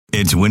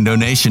It's Window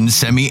Nation's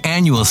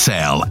semi-annual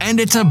sale, and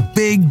it's a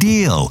big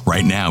deal.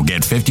 Right now,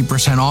 get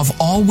 50% off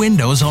all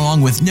windows along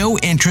with no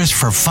interest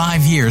for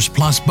 5 years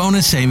plus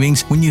bonus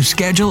savings when you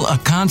schedule a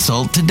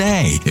consult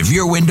today. If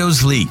your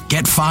windows leak,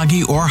 get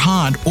foggy or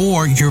hot,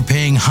 or you're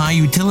paying high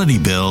utility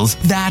bills,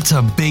 that's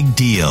a big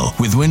deal.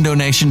 With Window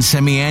Nation's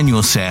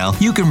semi-annual sale,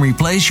 you can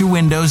replace your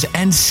windows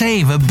and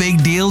save a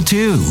big deal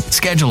too.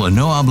 Schedule a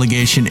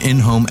no-obligation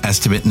in-home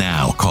estimate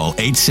now. Call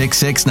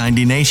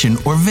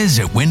 866-90NATION or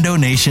visit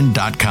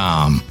windownation.com.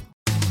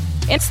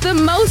 It's the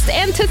most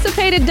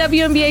anticipated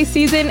WNBA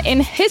season in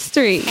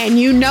history. And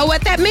you know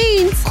what that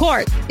means.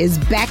 Court is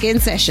back in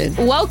session.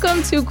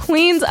 Welcome to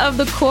Queens of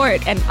the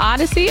Court, an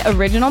Odyssey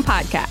original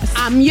podcast.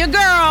 I'm your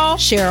girl,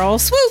 Cheryl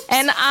Swoops.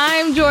 And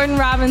I'm Jordan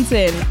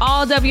Robinson.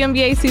 All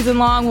WNBA season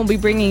long, we'll be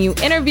bringing you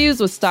interviews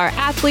with star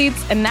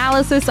athletes,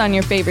 analysis on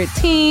your favorite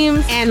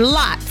teams, and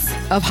lots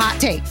of hot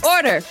takes.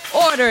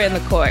 Order in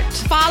the court.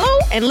 Follow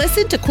and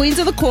listen to Queens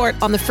of the Court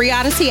on the free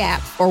Odyssey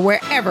app or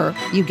wherever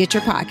you get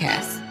your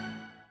podcasts.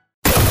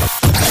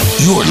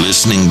 You're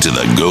listening to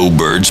the Go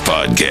Birds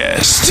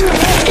podcast.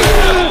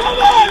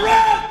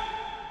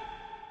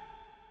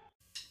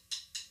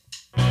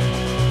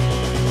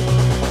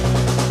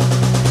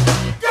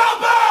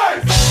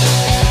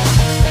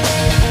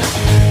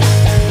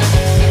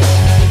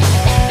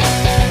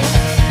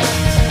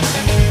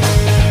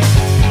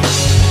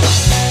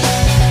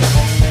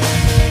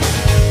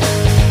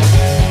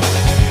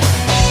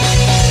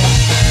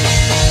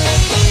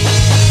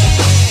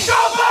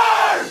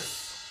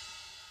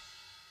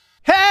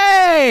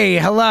 Hey,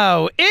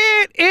 hello.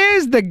 It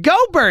is the Go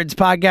Birds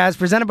podcast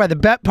presented by the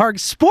Bet Park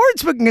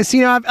Sportsbook and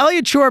Casino. I'm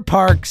Elliot Shore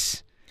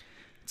Parks.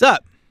 What's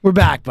up? We're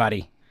back,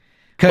 buddy.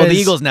 Well, the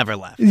Eagles never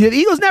left. The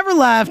Eagles never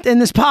left, and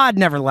this pod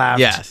never left.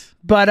 Yes.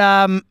 But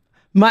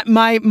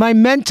my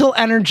mental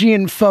energy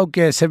and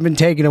focus have been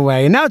taken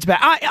away, and now it's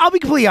back. I'll be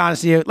completely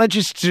honest with you. Let's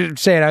just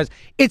say it.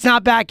 It's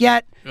not back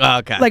yet.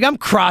 Okay. Like, I'm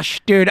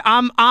crushed, dude.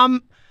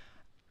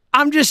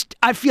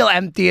 I feel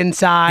empty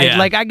inside. Yeah.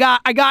 Like, I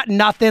got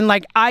nothing.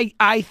 Like,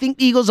 I think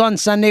the Eagles on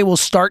Sunday will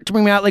start to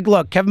bring me out. Like,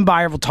 look, Kevin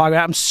Byard will talk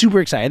about it. I'm super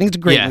excited. I think it's a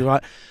great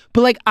move.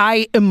 But, like,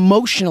 I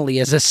emotionally,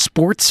 as a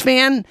sports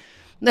fan,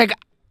 like,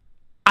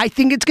 I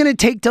think it's going to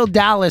take till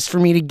Dallas for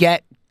me to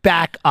get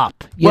back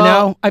up. You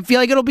know? I feel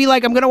like it'll be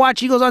like, I'm going to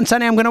watch Eagles on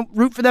Sunday. I'm going to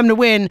root for them to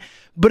win.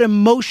 But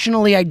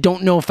emotionally, I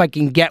don't know if I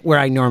can get where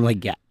I normally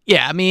get.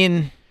 Yeah, I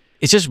mean,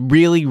 it's just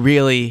really,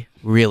 really,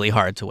 really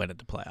hard to win at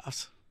the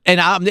playoffs. And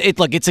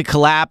it's a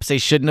collapse. They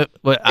shouldn't have.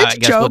 Well, I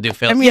guess we'll do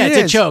Philly. I mean, it's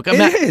a choke. It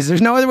is.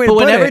 There's no other way to put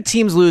it. But whenever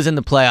teams lose in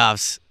the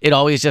playoffs, it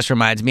always just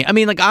reminds me. I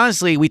mean, like,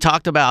 honestly, we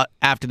talked about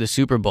after the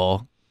Super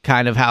Bowl,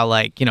 kind of how,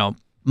 like, you know,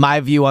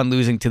 my view on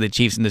losing to the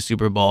Chiefs in the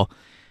Super Bowl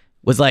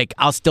was like,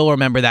 I'll still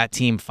remember that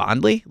team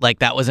fondly. Like,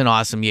 that was an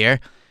awesome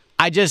year.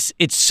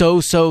 It's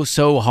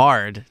so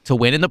hard to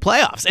win in the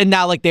playoffs. And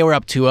now, like, they were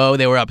up 2-0,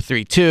 they were up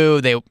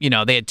 3-2.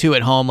 They had 2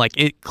 at home. Like,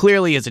 it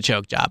clearly is a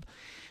choke job.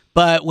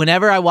 But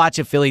whenever I watch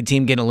a Philly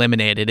team get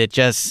eliminated, it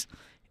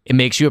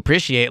makes you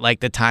appreciate, like,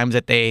 the times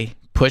that they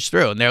push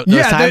through. And those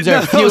times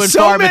are few and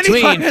far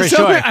between, for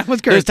sure.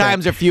 Those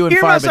times are few and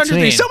far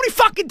between. So many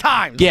fucking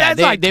times. Yeah,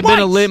 they've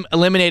been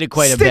eliminated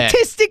quite a bit.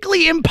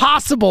 Statistically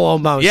impossible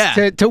almost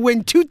to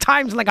win 2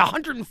 times in like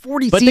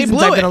 140 seasons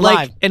I've been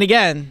alive. Like, and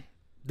again,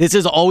 this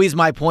is always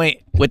my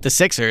point with the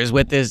Sixers.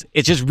 It's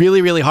just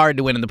really, really hard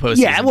to win in the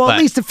postseason. Yeah, well, at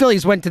least the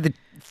Phillies went to the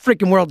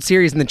freaking World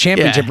Series in the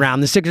championship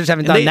round. The Sixers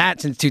haven't done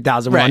that since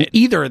 2001,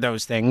 either of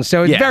those things.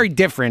 So it's very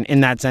different in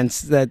that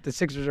sense that the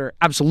Sixers are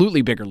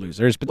absolutely bigger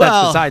losers, but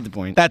that's beside the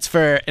point. That's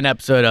for an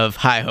episode of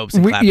High Hopes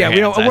and Clap Your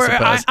Hands,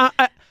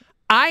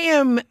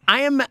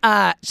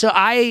 I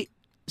suppose.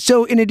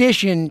 So in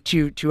addition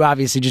to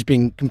obviously just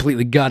being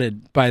completely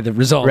gutted by the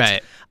results,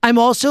 I'm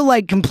also,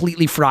 like,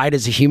 completely fried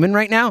as a human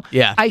right now.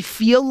 Yeah. I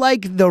feel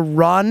like the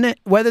run,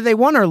 whether they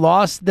won or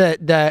lost,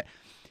 the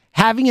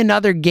having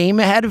another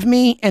game ahead of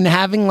me and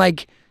having,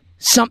 like,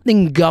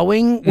 something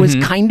going was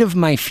kind of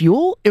my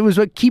fuel. It was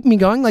what kept me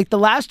going. Like, the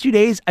last 2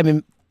 days, I've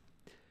been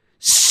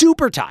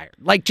super tired,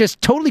 like,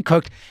 just totally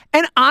cooked.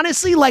 And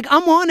honestly, like,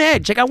 I'm on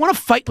edge. Like, I want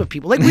to fight with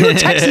people. Like, we were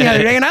texting the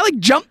other day, and I, like,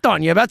 jumped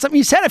on you about something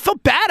you said. I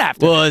felt bad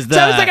after. Well, I was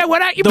like, I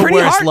went at you pretty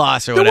hard. The worst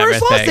loss or whatever. The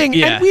worst loss thing.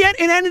 Yeah. And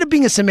it ended up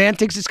being a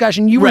semantics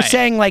discussion. You were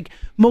saying, like,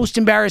 most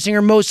embarrassing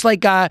or most,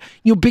 like,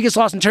 biggest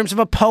loss in terms of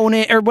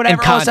opponent or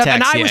whatever. Context,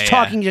 and I was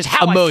talking just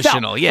how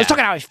emotional, I felt. I was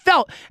talking how I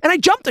felt. And I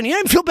jumped on you. I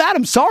didn't feel bad.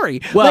 I'm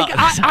sorry. Well, like,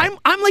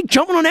 I'm like,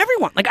 jumping on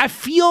everyone. Like, I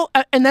feel,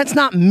 and that's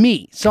not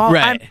me. So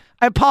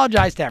I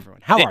apologize to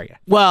everyone. How are you?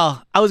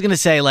 Well, I was going to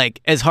say,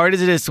 like, as hard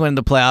as it is to win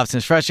the playoffs, and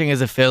as frustrating as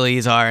the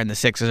Phillies are and the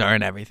Sixers are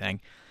and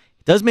everything,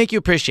 it does make you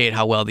appreciate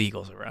how well the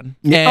Eagles are run.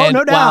 And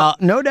no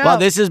doubt. No doubt. While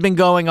this has been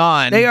going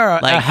on, they are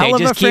like, a hell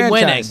of a just keep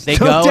winning. franchise. They No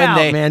go doubt,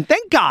 and man.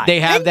 Thank God.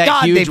 They have Thank that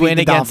God huge win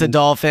against the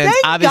Dolphins.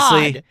 Thank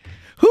Obviously, God.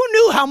 Who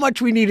knew how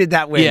much we needed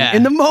that win? Yeah.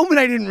 In the moment,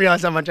 I didn't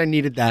realize how much I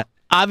needed that.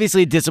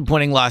 Obviously,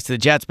 disappointing loss to the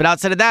Jets. But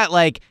outside of that,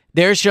 like,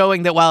 they're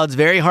showing that while it's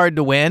very hard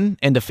to win,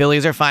 and the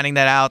Phillies are finding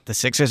that out, the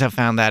Sixers have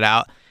found that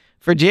out,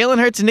 for Jalen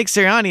Hurts and Nick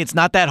Sirianni, it's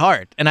not that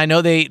hard. And I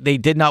know they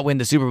did not win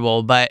the Super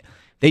Bowl, but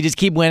they just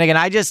keep winning. And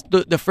I just,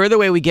 the further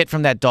away we get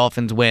from that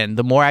Dolphins win,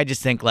 the more I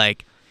just think,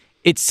 like,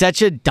 it's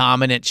such a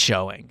dominant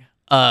showing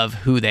of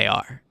who they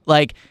are.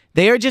 Like,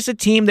 they are just a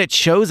team that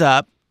shows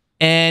up,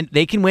 and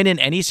they can win in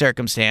any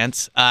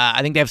circumstance.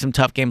 I think they have some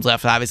tough games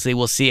left. Obviously,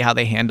 we'll see how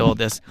they handle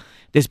this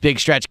big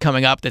stretch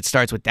coming up that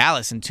starts with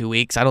Dallas in 2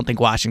 weeks. I don't think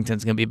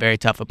Washington's going to be a very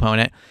tough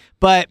opponent.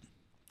 But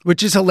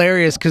which is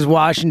hilarious because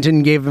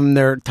Washington gave them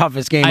their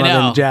toughest game other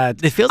than the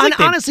Jets. It feels like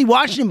honestly,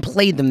 Washington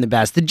played them the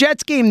best. The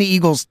Jets game, the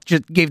Eagles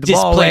just gave the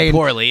ball away.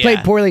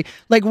 Played poorly.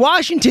 Like,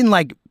 Washington,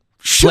 like,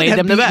 should played have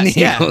them the best.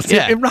 The Eagles.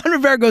 Yeah. If Ron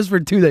Rivera goes for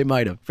 2, they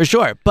might have. For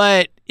sure.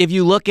 But if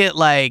you look at,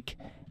 like,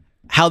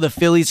 how the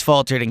Phillies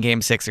faltered in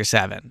Game 6 and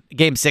 7.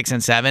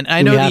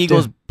 I know the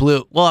Eagles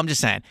blew. Well, I'm just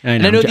saying. I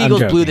know the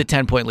Eagles blew the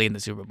 10-point lead in the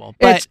Super Bowl.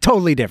 But it's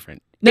totally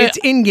different. It's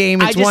in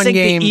game. It's one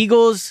game. The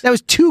Eagles. That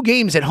was 2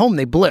 games at home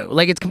they blew.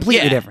 Like, it's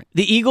completely different.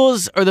 The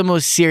Eagles are the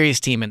most serious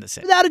team in the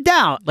city, without a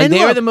doubt. Like,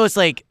 they are the most,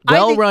 like,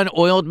 well-run,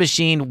 oiled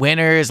machine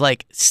winners.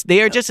 Like,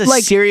 they are just a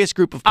serious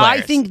group of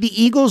players. I think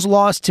the Eagles'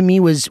 loss to me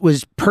was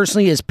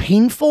personally as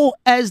painful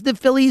as the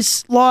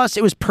Phillies' loss.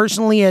 It was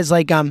personally as,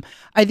 like,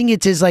 I think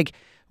it's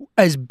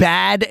as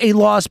bad a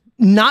loss,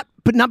 not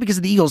because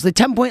of the Eagles. The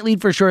 10-point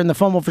lead for sure and the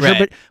fumble for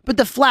sure, but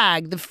the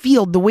flag, the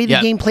field, the way the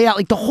game played out,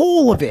 like the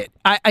whole of it,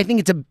 I think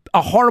it's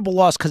a horrible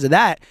loss because of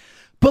that.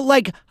 But,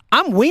 like,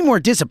 I'm way more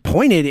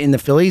disappointed in the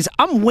Phillies.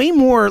 I'm way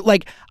more,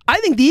 like, I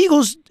think the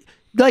Eagles,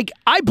 like,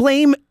 I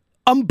blame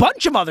a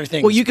bunch of other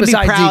things. Well, you can be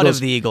proud of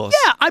the Eagles.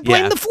 Yeah, I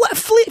blame the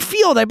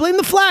field. I blame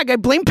the flag. I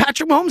blame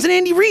Patrick Mahomes and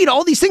Andy Reid,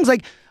 all these things.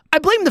 Like, I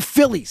blame the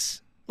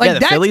Phillies. Like,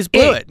 the Phillies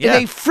blew it. Yeah.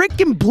 They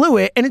freaking blew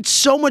it, and it's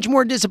so much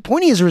more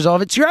disappointing as a result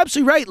of it. So you're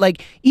absolutely right.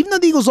 Like, even though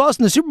the Eagles lost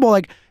in the Super Bowl,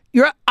 like,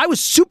 I was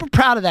super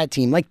proud of that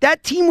team. Like,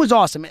 that team was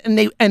awesome, and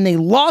they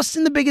lost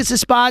in the biggest of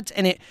spots,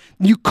 and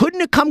you couldn't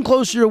have come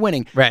closer to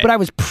winning. Right. But I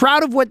was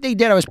proud of what they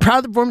did. I was proud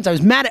of the performance. I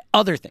was mad at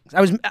other things. I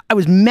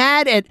was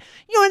mad at,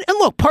 and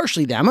look,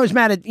 partially them. I was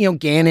mad at,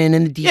 Gannon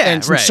and the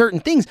defense and certain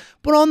things.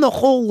 But on the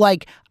whole,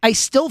 like, I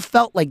still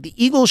felt like the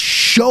Eagles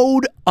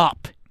showed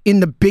up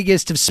in the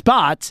biggest of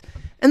spots,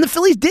 and the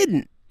Phillies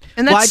didn't.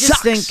 And that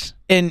sucks. I just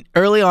think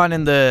early on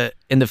in the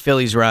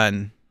Phillies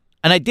run,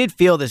 and I did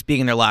feel this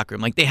being in their locker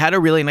room, like, they had a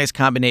really nice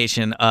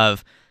combination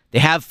of, they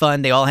have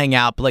fun, they all hang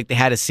out, but, like, they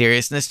had a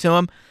seriousness to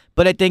them.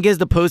 But I think as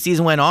the postseason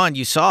went on,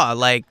 you saw,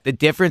 like, the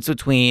difference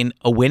between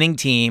a winning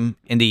team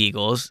in the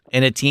Eagles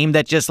and a team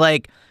that just,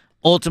 like,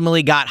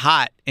 ultimately got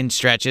hot in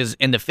stretches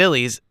in the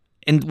Phillies.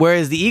 And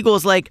whereas the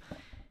Eagles, like,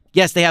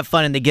 yes, they have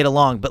fun and they get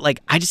along, but, like,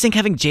 I just think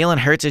having Jalen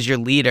Hurts as your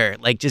leader,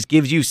 like, just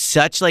gives you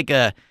such, like,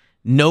 a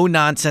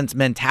no-nonsense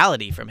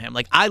mentality from him.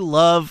 Like, I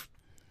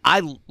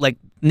like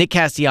Nick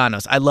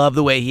Castellanos. I love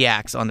the way he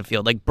acts on the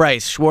field. Like,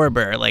 Bryce,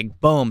 Schwarber,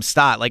 like, Bohm,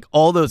 Stott, like,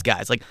 all those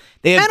guys. Like,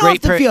 they have and great...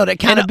 off the field,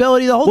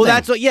 accountability, the whole thing. Well,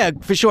 that's what... Yeah,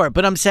 for sure.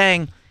 But I'm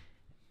saying,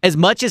 as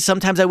much as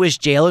sometimes I wish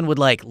Jalen would,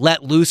 like,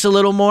 let loose a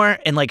little more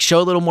and, like, show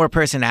a little more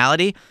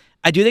personality,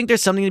 I do think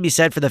there's something to be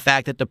said for the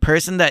fact that the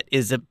person that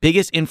is the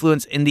biggest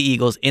influence in the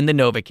Eagles in the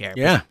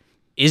NovaCare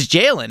is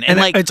Jalen. And,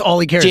 like, it's all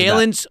he cares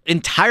Jalen's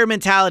entire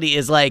mentality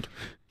is, like...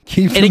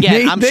 And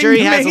again, I'm sure he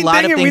has a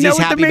lot of things he's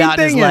happy about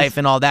in his life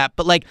and all that,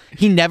 but, like,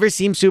 he never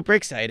seems super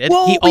excited.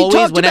 Well, he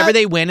always, whenever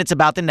they win, it's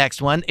about the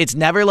next one. It's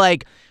never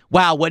like,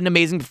 wow, what an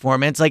amazing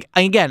performance. Like,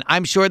 again,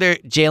 I'm sure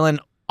Jalen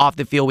off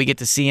the field, we get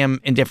to see him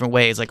in different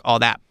ways, like all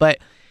that. But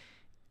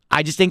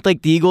I just think,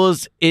 like, the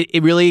Eagles,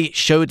 it really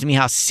showed to me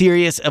how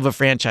serious of a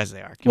franchise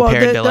they are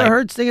compared to, like... the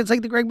Hurts thing, it's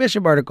like the Greg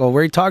Bishop article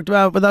where he talked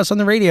about with us on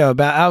the radio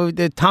about how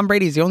Tom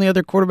Brady's the only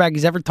other quarterback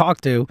he's ever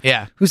talked to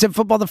who said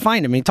football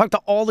defined him. He talked to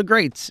all the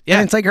greats. Yeah.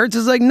 And it's like, Hurts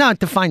is like, no, it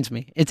defines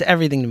me. It's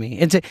everything to me.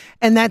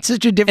 And that's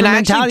such a different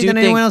mentality than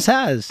anyone else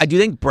has. I do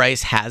think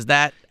Bryce has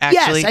that,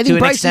 actually, yes, I think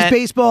Bryce is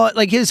baseball,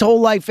 like, his whole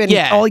life, and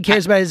all he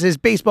cares about is his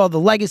baseball, the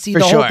legacy,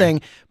 the whole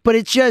thing. But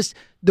it's just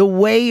the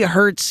way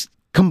Hurts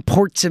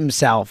comports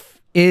himself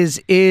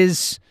is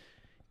it's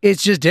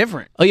just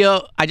different. Oh,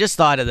 yo, I just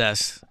thought of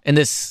this, and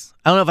this,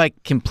 I don't know if I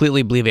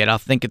completely believe it. I'll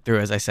think it through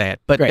as I say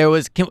it. But there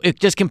was,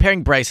 just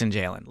comparing Bryce and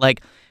Jalen,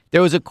 like,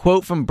 there was a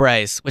quote from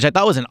Bryce, which I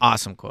thought was an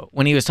awesome quote,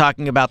 when he was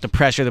talking about the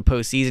pressure of the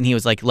postseason. He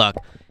was like, look,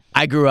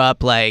 I grew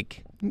up,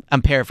 like,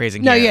 I'm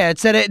paraphrasing here. No, yeah,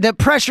 it's that the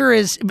pressure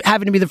is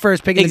having to be the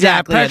first pick.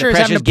 Exactly. Pressure is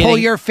having to pull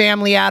your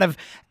family out of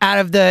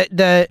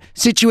the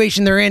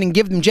situation they're in and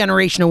give them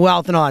generational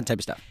wealth and all that type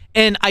of stuff.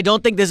 And I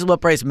don't think this is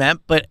what Bryce meant,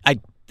 but I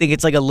think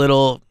it's like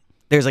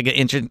there's like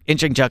an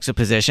interesting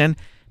juxtaposition.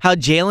 How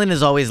Jalen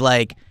is always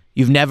like,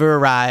 you've never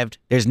arrived,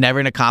 there's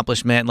never an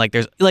accomplishment, like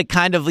there's like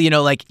kind of,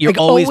 like you're like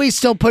always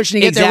still pushing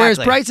to get there, whereas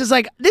Bryce is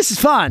like, this is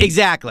fun.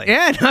 Exactly.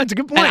 Yeah, no, that's a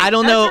good point. And I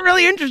don't know. That's a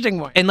really interesting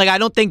one. And, like, I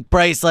don't think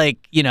Bryce, like,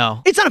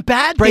 it's not a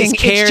bad Bryce thing.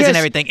 cares and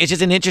everything. It's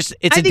just an interest.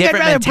 It's a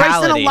different mentality. I think I'd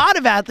rather Bryce than a lot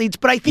of athletes,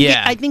 but I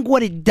think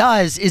what it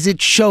does is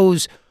it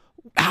shows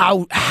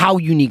how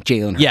unique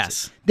Jalen Hurts Yes.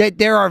 is. That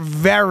there are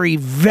very,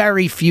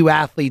 very few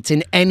athletes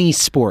in any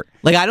sport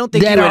Like, I don't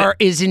think that you would, are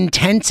as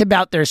intense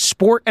about their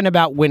sport and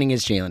about winning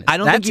as Jalen is. I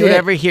don't That's think you would it.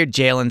 ever hear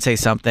Jalen say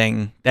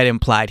something that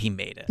implied he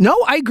made it. No,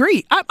 I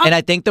agree. And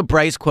I think the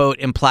Bryce quote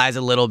implies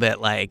a little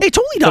bit like It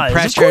totally does. the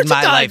pressure of course in my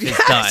it does. life is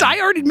Yes, done. I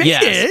already made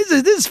Yes.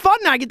 it. This is fun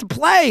now. I get to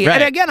play. Right.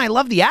 And again, I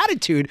love the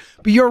attitude,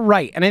 but you're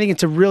right. And I think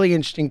it's a really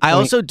interesting point. I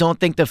also don't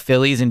think the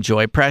Phillies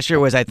enjoy pressure,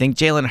 whereas I think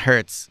Jalen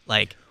Hurts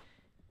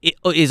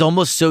is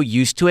almost so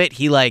used to it.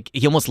 He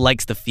almost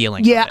likes the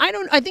feeling. Yeah, of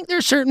it. I think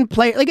there's certain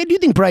players. Like, I do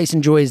think Bryce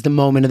enjoys the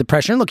moment of the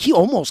pressure. And look, he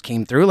almost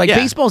came through. Like, Yeah.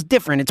 baseball's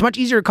different. It's much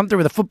easier to come through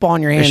with a football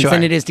in your hands sure.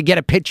 than it is to get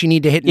a pitch you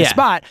need to hit in the Yeah.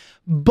 spot.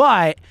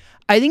 But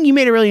I think you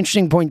made a really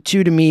interesting point,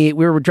 too, to me.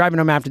 We were driving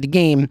home after the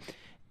game,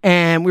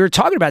 and we were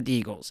talking about the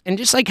Eagles and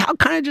just like how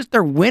kind of just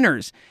they're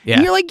winners. Yeah.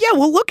 And you're like, yeah,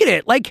 well, look at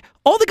it. Like,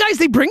 all the guys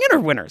they bring in are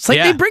winners. Like,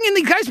 Yeah. they bring in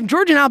the guys from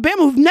Georgia and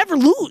Alabama who've never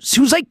lose,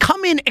 who's like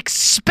come in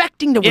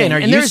expecting to Yeah, win.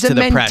 and are there's used to a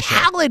the pressure.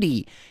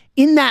 mentality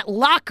in that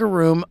locker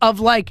room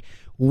of like,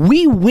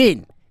 we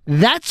win.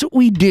 That's what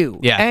we do.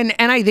 Yeah. And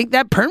I think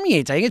that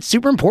permeates. I think it's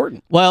super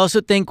important. Well, I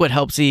also think what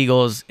helps the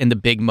Eagles in the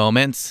big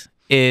moments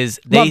is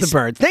they Love the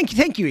Birds.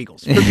 Thank you,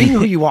 Eagles, for being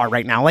who you are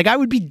right now. Like, I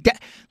would be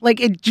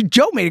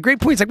Joe made a great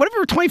point. He's like, what if it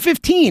were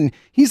 2015?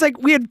 He's like,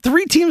 we had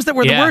 3 teams that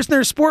were the Yeah. worst in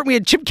their sport. And we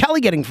had Chip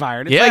Kelly getting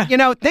fired. It's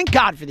Yeah. like, thank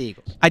God for the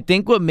Eagles. I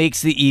think what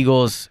makes the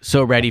Eagles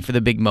so ready for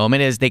the big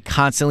moment is they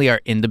constantly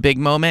are in the big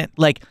moment.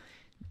 Like,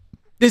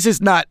 this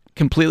is not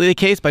completely the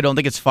case, but I don't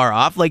think it's far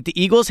off. Like,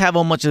 the Eagles have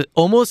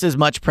almost as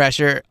much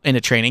pressure in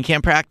a training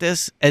camp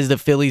practice as the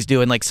Phillies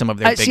do in like some of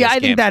their biggest See, I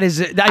games. think that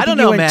is. I think don't you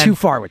know, went man. too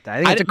far with that. I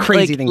think it's a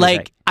crazy thing to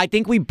say. I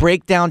think we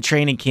break down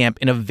training camp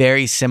in a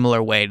very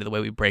similar way to the way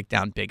we break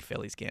down big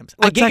Phillies games.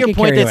 I Let's get not your get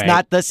point carried that's away.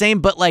 not the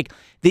same, but like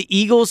the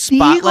Eagles The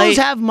spotlight. Eagles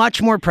have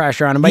much more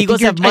pressure on them. I Eagles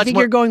think, have you're, I much think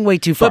more- you're going way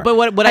too far. But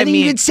what I I think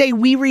you mean- could say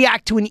we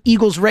react to an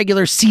Eagles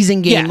regular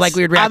season game Yes. like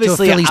we would react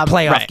Obviously, to a Phillies I'm-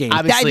 playoff right. game.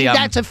 Obviously,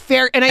 That's a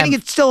fair, and I think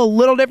I'm- it's still a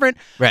little different,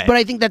 Right. but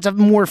I think that's a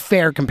more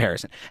fair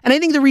comparison. And I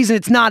think the reason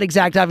it's not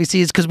exact,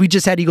 obviously, is because we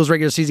just had Eagles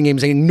regular season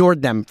games and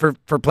ignored them for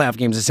playoff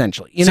games,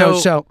 essentially.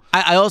 So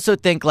I also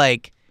think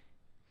like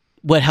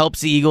what helps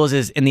the Eagles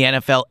is in the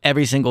NFL,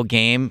 every single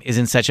game is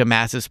in such a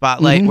massive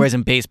spotlight, whereas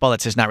in baseball,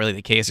 that's just not really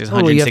the case. There's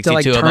Totally, you have 162 to,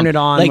 like, of turn them. it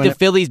on Like when the it-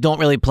 Phillies don't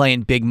really play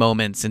in big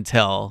moments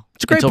until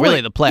a great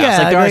really point. the playoffs. Yeah,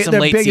 like there are some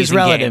their late big is season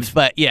relative. games,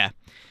 but yeah.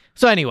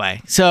 So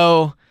anyway,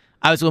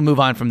 I was going to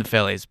move on from the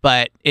Phillies,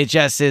 but it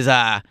just is.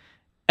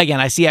 Again,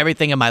 I see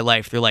everything in my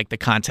life through like the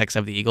context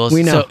of the Eagles.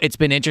 We know. So it's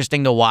been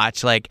interesting to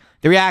watch like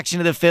the reaction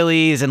to the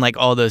Phillies and like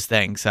all those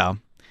things. So,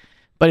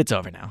 but it's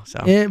over now.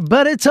 So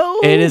but it's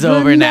over. it is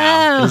over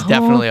now. It's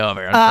definitely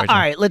over. All Unfortunately.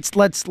 right,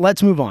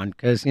 let's move on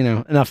because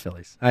enough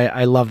Phillies.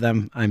 I love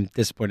them. I'm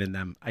disappointed in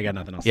them. I got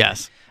nothing else.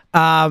 Yes.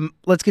 To say.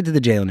 Let's get to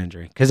the Jalen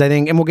injury because I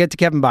think, and we'll get to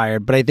Kevin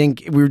Byard, but I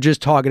think we were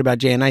just talking about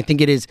Jalen. I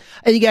think it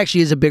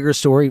actually is a bigger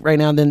story right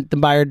now than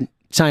Byard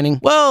signing.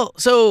 Well,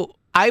 so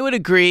I would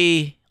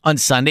agree. On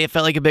Sunday, it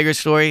felt like a bigger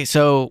story.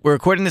 So we're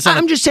recording this on.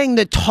 I'm just saying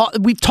that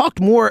we've talked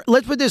more.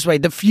 Let's put it this way: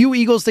 the few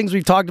Eagles things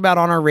we've talked about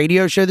on our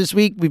radio show this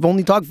week, we've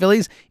only talked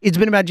Phillies. It's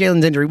been about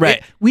Jalen's injury.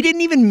 Right. We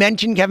didn't even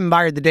mention Kevin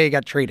Byard the day he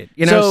got traded.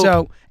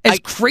 So as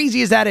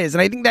crazy as that is,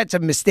 and I think that's a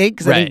mistake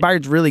because I think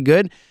Byard's really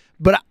good.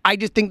 But I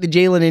just think the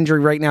Jalen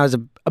injury right now is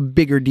a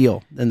bigger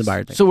deal than the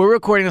Byard thing. So we're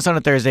recording this on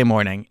a Thursday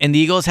morning, and the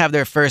Eagles have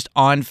their first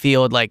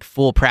on-field like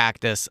full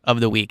practice of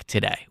the week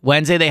today.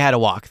 Wednesday they had a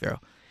walkthrough.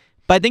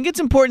 But I think it's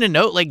important to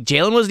note, like,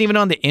 Jalen wasn't even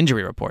on the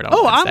injury report on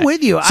Wednesday. I'm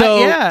with you.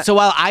 So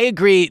while I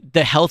agree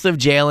the health of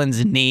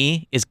Jalen's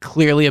knee is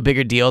clearly a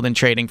bigger deal than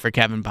trading for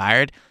Kevin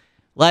Byard,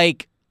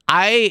 like,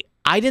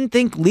 I didn't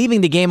think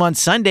leaving the game on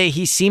Sunday,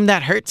 he seemed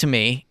that hurt to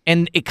me,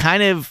 and it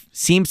kind of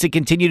seems to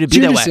continue to be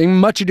You're that just way. saying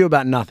much ado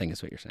about nothing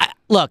is what you're saying.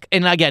 Look,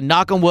 and again,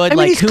 knock on wood, I mean,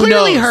 like, he's who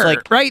clearly knows? hurt,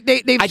 Like, right?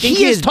 I think he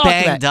he has is talked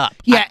banged about up.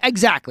 Yeah,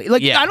 exactly.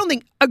 Like, Yeah. I don't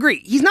think,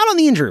 agree. He's not on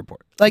the injury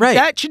report. Like, Right.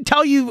 that should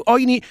tell you all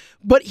you need.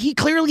 But he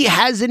clearly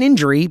has an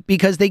injury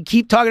because they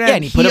keep talking about Yeah, it.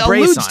 and he put a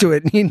brace alludes on. to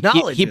it. And he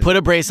acknowledges He put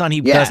a brace on.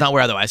 He Yeah. does not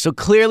wear otherwise. So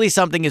clearly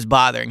something is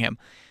bothering him.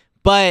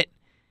 But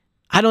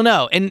I don't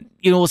know. And,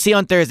 we'll see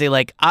on Thursday.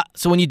 Like,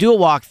 so when you do a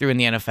walkthrough in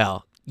the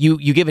NFL, you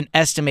give an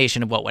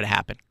estimation of what would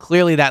happen.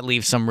 Clearly that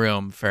leaves some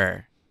room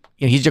for,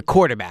 he's your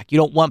quarterback. You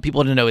don't want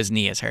people to know his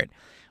knee is hurt.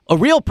 A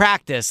real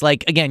practice,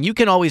 like, again, you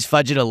can always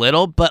fudge it a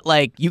little, but,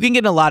 like, you can get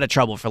in a lot of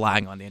trouble for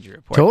lying on the injury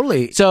report.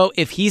 Totally. So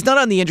if he's not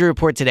on the injury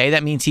report today,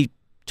 that means he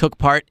took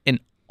part in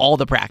all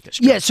the practice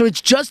drills. Yeah, so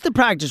it's just the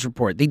practice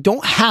report. They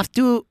don't have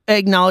to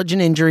acknowledge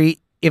an injury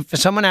if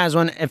someone has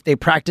one, if they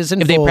practice in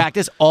If full. they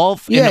practice all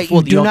in yeah, the full,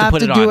 you do don't not have to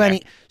put it do on any.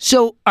 there.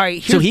 So, all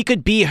right, So he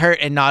could be hurt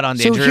and not on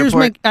the injury here's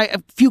report.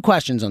 a few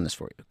questions on this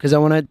for you because I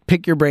want to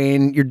pick your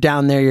brain. You're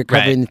down there. You're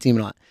covering Right. the team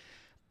a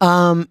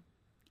lot.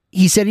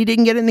 He said he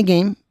didn't get it in the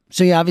game,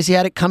 so he obviously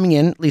had it coming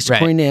in, at least Right.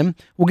 according to him.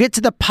 We'll get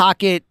to the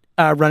pocket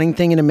running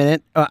thing in a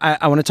minute.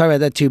 I want to talk about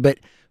that too, but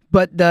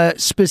the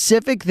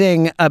specific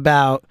thing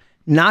about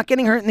not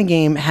getting hurt in the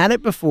game, had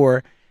it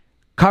before,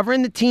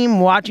 covering the team,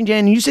 watching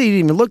Jan. You said you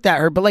didn't even look that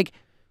hurt, but like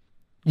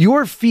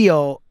your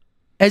feel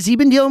Has he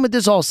been dealing with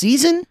this all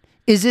season?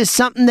 Is this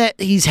something that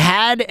he's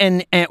had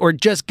and or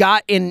just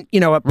got in,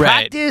 a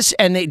practice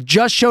and they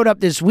just showed up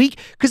this week?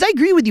 Because I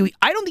agree with you.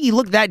 I don't think he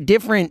looked that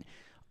different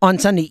on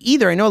Sunday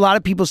either. I know a lot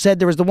of people said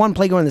there was the one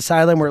play going to the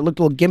sideline where it looked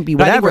a little gimpy,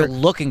 whatever. I think we're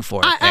looking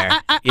for it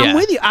there. I'm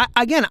with you.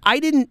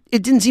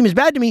 It didn't seem as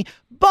bad to me,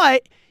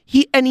 but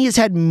he has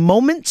had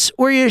moments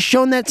where he has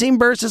shown that same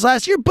burst as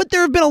last year, but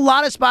there have been a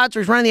lot of spots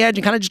where he's running the edge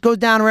and kind of just goes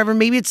down or whatever.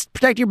 Maybe it's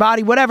protect your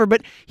body, whatever,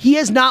 but he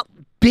has not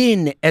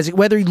been,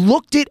 whether he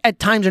looked it at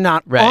times or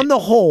not, on the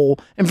whole,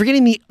 and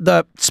forgetting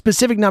the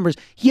specific numbers,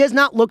 he has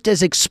not looked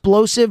as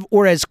explosive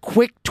or as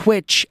quick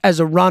twitch as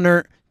a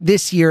runner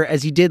this year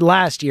as he did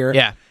last year.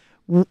 Yeah.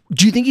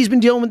 Do you think he's been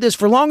dealing with this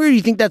for longer? Do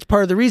you think that's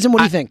part of the reason? What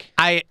do you think?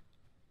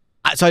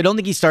 So I don't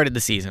think he started the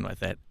season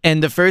with it.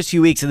 And the first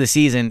few weeks of the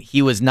season,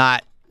 he was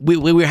not. We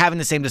were having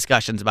the same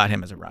discussions about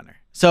him as a runner.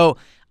 So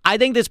I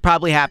think this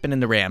probably happened in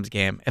the Rams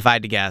game, if I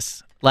had to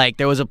guess. Like,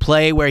 there was a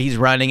play where he's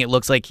running. It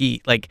looks like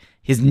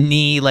his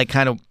knee,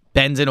 kind of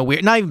bends in a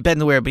weird, not even bends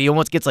in a weird, but he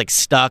almost gets,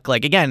 stuck.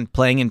 Like, again,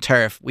 playing in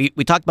turf. We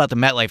talked about the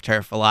MetLife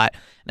turf a lot.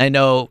 And I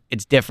know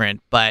it's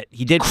different, but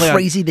he did play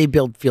crazy they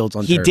build fields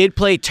on turf. He did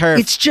play turf.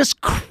 It's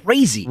just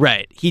crazy.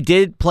 Right. He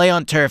did play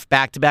on turf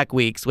back-to-back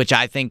weeks, which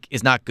I think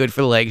is not good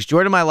for the legs.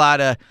 Jordan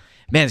Mailata,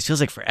 man, it feels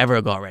like forever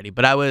ago already,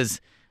 but I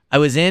was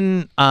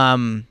in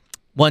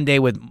one day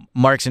with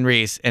Marks and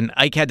Reese, and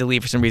Ike had to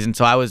leave for some reason,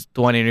 so I was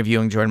the one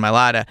interviewing Jordan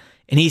Mailata.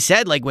 And he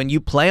said, when you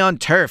play on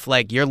turf,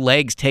 your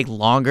legs take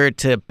longer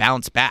to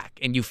bounce back,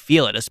 and you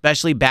feel it,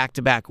 especially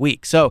back-to-back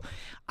weeks. So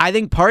I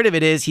think part of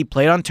it is he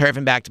played on turf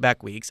in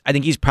back-to-back weeks. I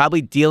think he's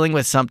probably dealing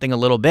with something a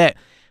little bit.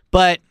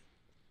 But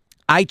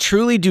I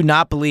truly do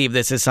not believe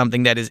this is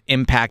something that is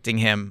impacting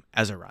him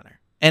as a runner.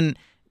 And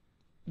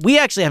we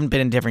actually haven't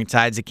been in different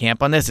sides of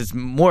camp on this. It's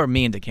more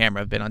me and DeCamera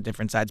have been on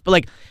different sides.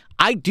 But,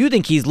 I do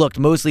think he's looked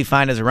mostly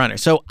fine as a runner.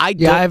 So I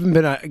haven't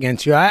been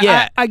against you. I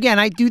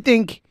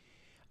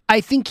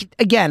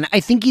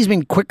think he's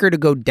been quicker to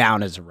go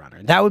down as a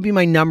runner. That would be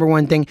my number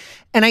one thing.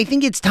 And I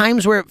think it's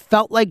times where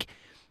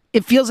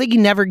it feels like he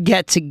never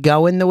gets it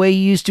going the way he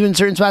used to in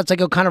certain spots.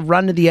 He'll kind of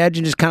run to the edge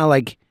and just kind of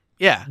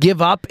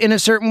give up in a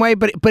certain way.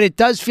 But it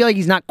does feel like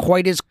he's not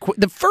quite as quick.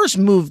 The first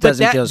move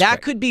doesn't feel as quick.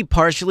 That could be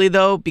partially,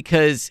 though,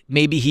 because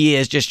maybe he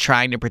is just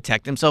trying to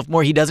protect himself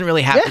more. He doesn't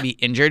really have to be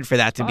injured for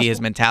that to be his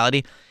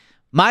mentality.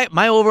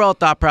 My overall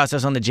thought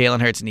process on the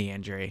Jalen Hurts knee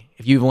injury,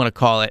 if you want to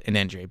call it an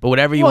injury, but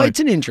whatever you want. Well, it's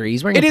an injury.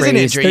 He's wearing a brace. It is an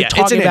injury. They're Yeah,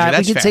 talking it's an injury. about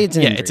That's we could fair. say it's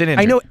an injury. It's an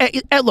injury.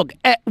 I know. Look,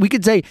 we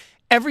could say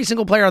every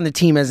single player on the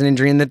team has an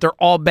injury and that they're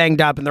all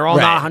banged up and they're all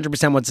not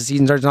 100% once the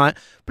season starts. Not.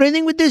 But I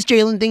think with this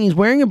Jalen thing, he's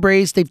wearing a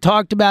brace. They've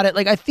talked about it.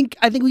 I think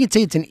we could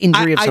say it's an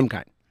injury of some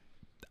kind.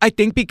 I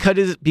think because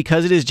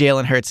it is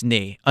Jalen Hurts'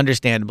 knee,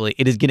 understandably,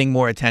 it is getting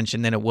more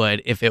attention than it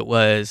would if it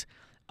was.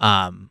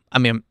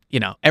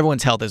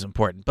 Everyone's health is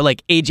important,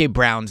 but A.J.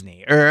 Brown's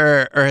knee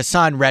or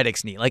Hassan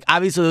Reddick's knee,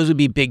 obviously those would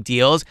be big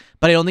deals,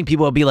 but I don't think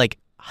people would be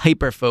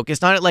hyper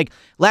focused on it.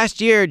 Last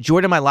year,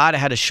 Jordan Mailata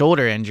had a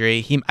shoulder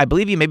injury. I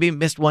believe he maybe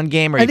missed one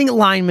game. I think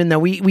linemen, though,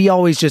 we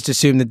always just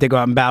assume that they go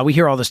out and battle. We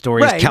hear all the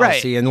stories,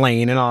 Kelsey and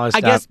Lane and all this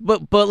stuff. I guess,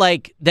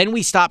 but then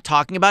we stopped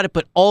talking about it,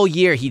 but all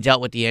year he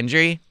dealt with the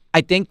injury.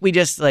 I think we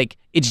just,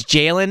 it's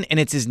Jalen and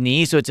it's his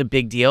knee, so it's a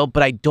big deal,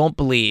 but I don't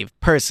believe,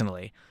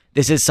 personally,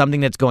 this is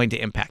something that's going to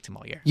impact him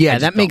all year. Yeah,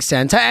 that makes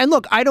sense. And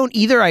look, I don't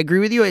either. I agree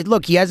with you.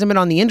 Look, he hasn't been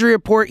on the injury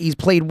report. He's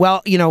played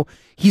well.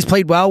 He's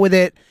played well with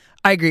it.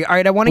 I agree. All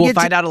right, We'll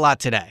find out a lot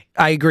today.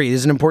 I agree.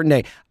 This is an important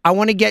day. I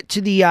want to get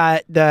to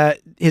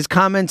his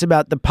comments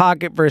about the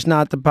pocket versus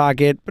not the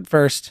pocket, but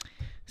first.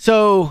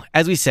 So,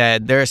 as we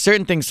said, there are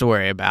certain things to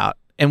worry about.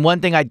 And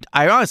one thing I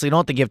honestly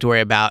don't think you have to worry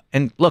about,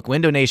 and look,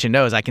 Window Nation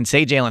knows, I can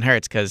say Jalen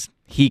Hurts because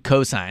he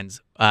co-signs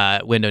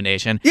Window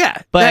Nation.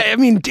 Yeah, but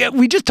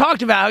we just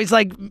talked about how he's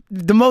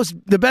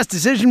the best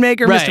decision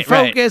maker, Mr.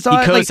 Focus.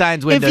 He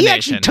co-signs Window Nation. If he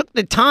actually took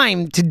the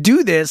time to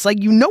do this,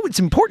 it's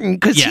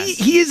important because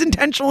he is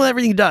intentional in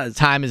everything he does.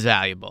 Time is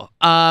valuable.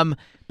 But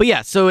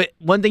yeah, so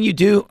one thing you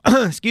do,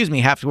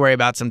 have to worry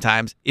about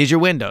sometimes is your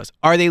windows.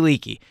 Are they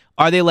leaky?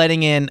 Are they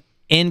letting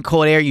in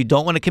cold air you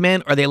don't want to come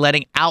in? Or are they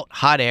letting out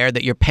hot air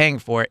that you're paying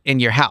for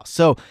in your house?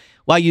 So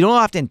while you don't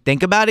often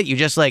think about it, you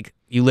just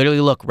you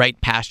literally look right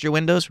past your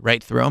windows,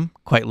 right through them,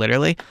 quite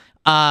literally.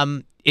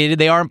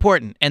 They are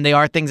important, and they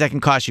are things that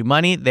can cost you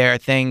money. There are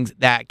things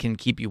that can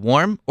keep you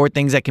warm or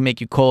things that can make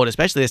you cold,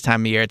 especially this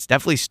time of year. It's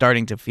definitely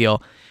starting to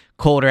feel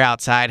colder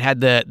outside.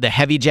 Had the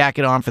heavy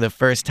jacket on for the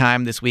first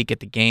time this week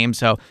at the game,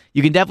 so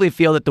you can definitely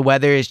feel that the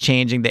weather is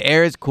changing. The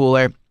air is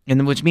cooler.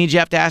 And which means you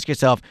have to ask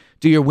yourself,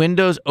 do your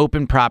windows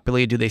open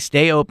properly? Do they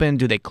stay open?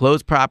 Do they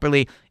close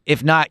properly?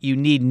 If not, you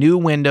need new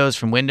windows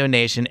from Window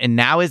Nation, and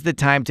now is the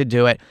time to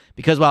do it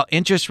because while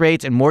interest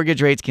rates and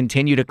mortgage rates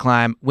continue to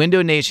climb,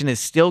 Window Nation is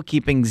still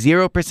keeping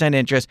 0%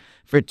 interest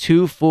for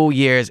 2 full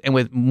years, and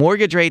with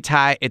mortgage rates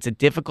high, it's a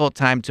difficult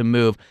time to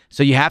move.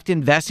 So you have to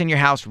invest in your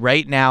house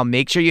right now.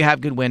 Make sure you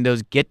have good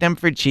windows. Get them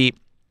for cheap.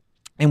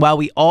 And while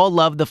we all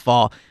love the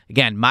fall,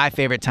 again, my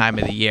favorite time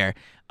of the year,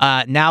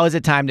 Now is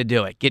the time to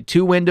do it. Get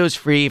 2 windows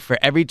free for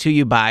every 2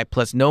 you buy,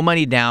 plus no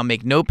money down,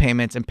 make no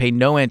payments, and pay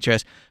no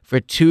interest for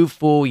 2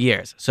 full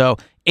years. So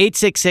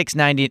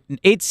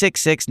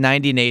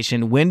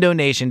 866-90-NATION,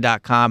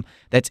 windownation.com.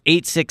 That's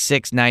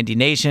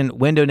 866-90-NATION,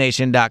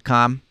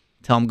 windownation.com.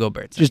 Tell them go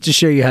Birds. Just to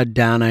show you how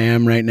down I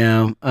am right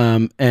now,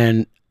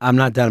 and I'm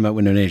not down about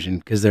Window Nation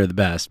because they're the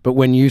best. But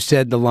when you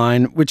said the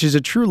line, which is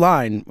a true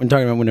line when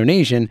talking about Window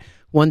Nation,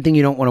 one thing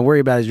you don't want to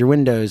worry about is your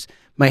windows.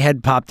 My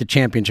head popped to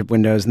championship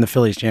windows and the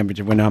Phillies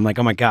championship window. I'm like,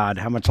 oh my God,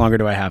 how much longer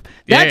do I have?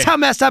 That's how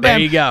messed up I am.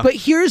 There you go. But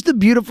here's the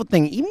beautiful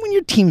thing. Even when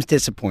your team's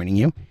disappointing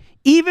you,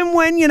 even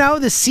when,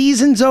 the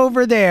season's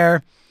over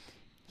there,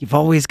 you've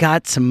always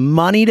got some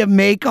money to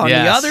make on the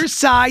other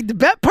side. The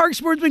Bet Park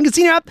Sportsman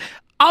Casino app,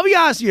 I'll be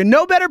honest with you,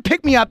 no better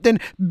pick me up than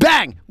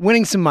bang,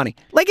 winning some money.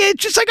 Like,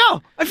 it's just like,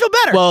 oh, I feel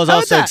better. Well, it was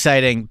also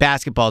exciting.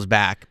 Basketball's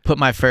back. Put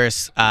my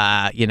first,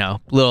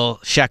 little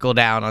shekel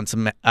down on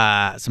some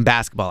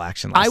basketball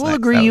action last night. I will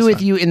agree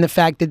with you in the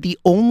fact that the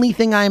only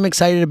thing I am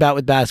excited about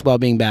with basketball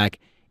being back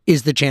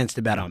is the chance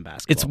to bet on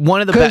basketball. It's one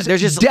of the best.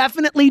 There's just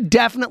definitely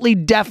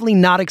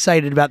not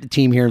excited about the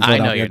team here in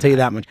Philadelphia. I'll tell you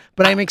that much.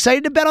 But I'm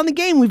excited to bet on the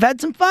game. We've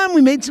had some fun.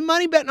 We made some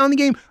money betting on the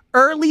game.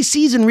 Early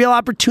season, real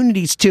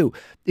opportunities too.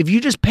 If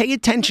you just pay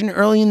attention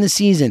early in the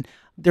season,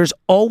 there's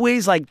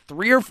always like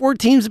 3 or 4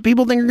 teams that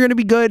people think are going to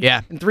be good,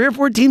 and 3 or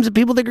 4 teams that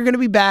people think are going to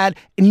be bad,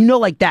 and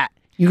like that.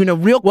 You're going to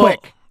real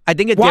quick. I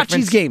think watch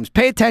these games,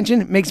 pay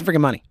attention, make some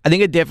freaking money. I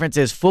think a difference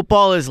is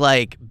football is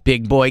like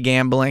big boy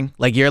gambling.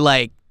 Like you're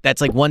like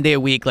that's like one day a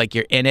week, like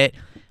you're in it.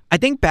 I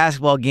think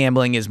basketball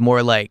gambling is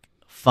more like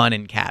fun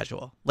and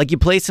casual. Like you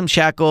play some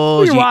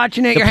shekels, you're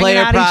watching it, the you're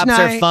player hanging out props each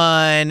are night.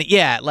 fun.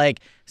 Yeah, like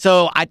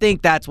so I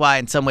think that's why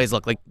in some ways,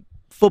 look, like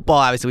football,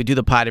 obviously we do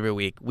the pod every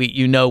week.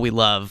 We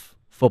love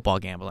football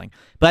gambling.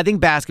 But I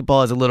think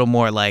basketball is a little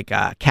more like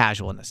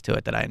casualness to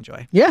it that I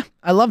enjoy. Yeah,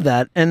 I love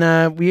that.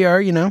 And we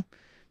are,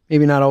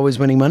 maybe not always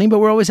winning money, but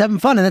we're always having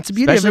fun, and that's the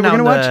beauty Especially of it.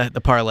 We're going to watch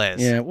the parlays.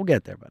 Yeah, we'll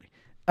get there, buddy.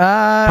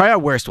 Probably our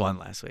worst one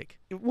last week.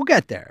 We'll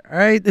get there. All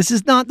right. This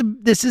is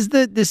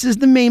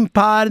the main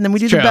pod, and then we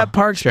do the Bet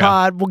Parks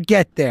pod. We'll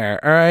get there.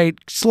 All right.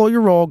 Slow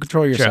your roll,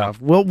 control yourself.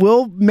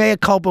 We'll mea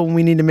culpa when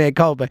we need to mea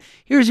culpa.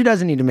 Here's who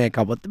doesn't need to mea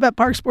culpa: the Bet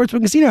Parks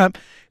Sportsbook Casino app,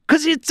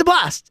 because it's a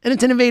blast and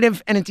it's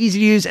innovative and it's easy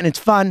to use and it's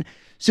fun.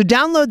 So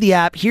download the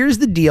app. Here's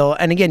the deal.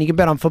 And again, you can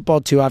bet on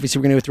football too. Obviously,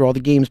 we're going to go through all the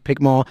games, pick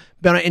them all,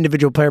 bet on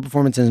individual player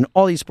performances and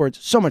all these sports.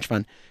 So much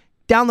fun.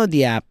 Download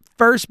the app.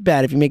 First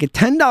bet, if you make a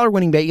 $10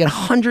 winning bet, you get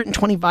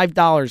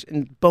 $125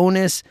 in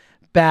bonus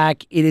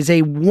back. It is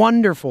a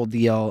wonderful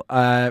deal.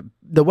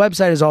 The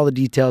website has all the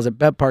details at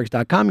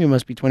betparks.com. You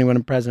must be 21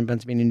 and present in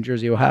Pennsylvania, New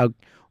Jersey, Ohio, or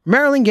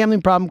Maryland.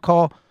 Gambling problem?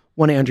 Call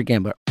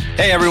 1-800-GAMBLER.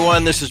 Hey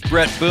everyone, this is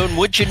Brett Boone.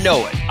 Would you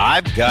know it?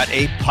 I've got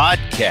a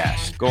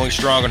podcast going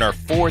strong in our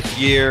 4th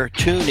year.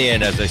 Tune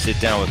in as I sit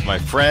down with my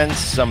friends,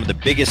 some of the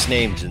biggest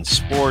names in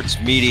sports,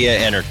 media,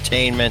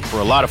 entertainment, for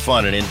a lot of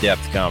fun and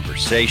in-depth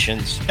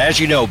conversations. As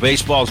you know,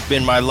 baseball's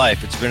been my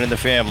life. It's been in the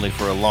family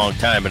for a long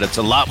time, but it's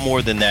a lot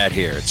more than that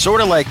here. It's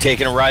sort of like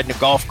taking a ride in a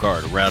golf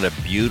cart around a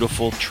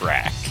beautiful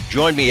track.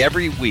 Join me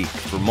every week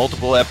for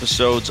multiple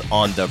episodes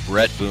on the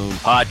Brett Boone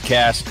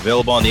Podcast,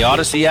 available on the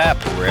Odyssey app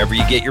or wherever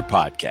you get your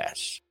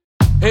podcasts.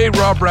 Hey,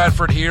 Rob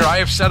Bradford here. I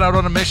have set out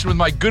on a mission with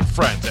my good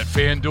friends at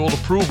FanDuel to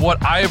prove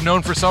what I have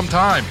known for some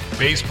time.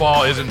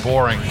 Baseball isn't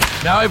boring.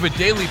 Now I have a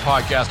daily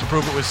podcast to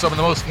prove it with some of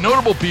the most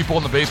notable people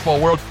in the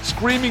baseball world,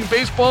 screaming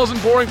baseball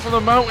isn't boring from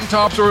the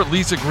mountaintops, or at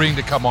least agreeing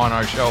to come on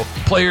our show.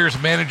 Players,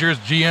 managers,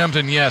 GMs,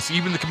 and yes,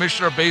 even the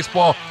commissioner of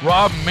baseball,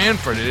 Rob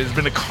Manfred. It has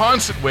been a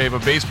constant wave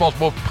of baseball's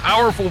most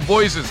powerful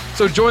voices.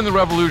 So join the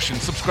revolution.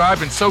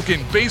 Subscribe and soak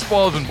in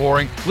Baseball Isn't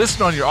Boring.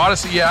 Listen on your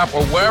Odyssey app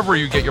or wherever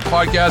you get your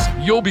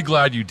podcast. You'll be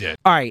glad you did.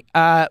 All right,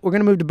 we're going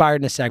to move to Byard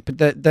in a sec, but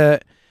the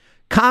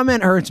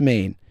comment Hurts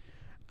made,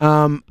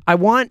 I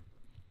want,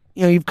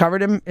 you've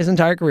covered him his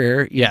entire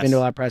career. You've been to a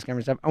lot of press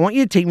conference stuff. I want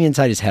you to take me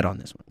inside his head on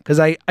this one, because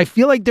I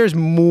feel like there's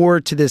more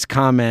to this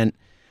comment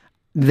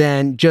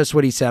than just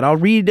what he said. I'll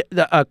read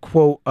a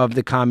quote of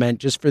the comment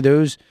just for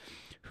those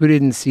who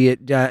didn't see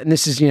it. And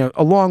this is,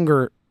 a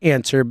longer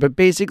answer, but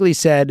basically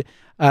said,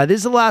 this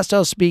is the last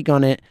I'll speak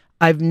on it.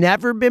 I've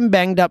never been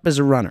banged up as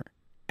a runner.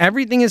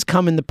 Everything has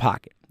come in the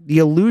pocket. The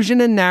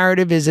illusion and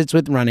narrative is it's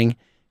with running,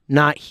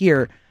 not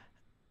here.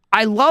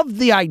 I love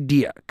the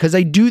idea, because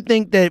I do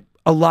think that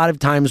a lot of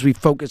times we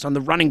focus on the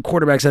running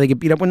quarterbacks, how they get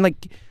beat up, when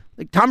like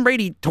Tom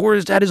Brady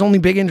had his only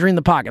big injury in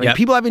the pocket. Like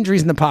people have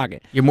injuries in the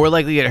pocket. You're more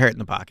likely to get hurt in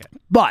the pocket.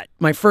 But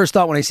my first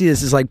thought when I see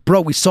this is like,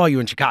 bro, we saw you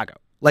in Chicago.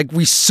 Like,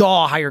 we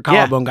saw how your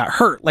collarbone got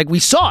hurt. Like, we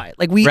saw it.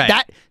 Like,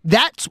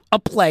 that's a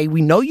play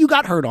we know you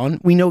got hurt on.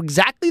 We know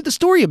exactly the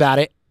story about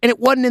it, and it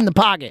wasn't in the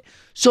pocket.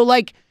 So,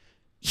 like,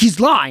 he's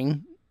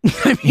lying.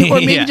 Or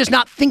maybe just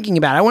not thinking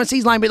about it. I want to say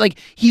he's lying, but like,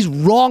 he's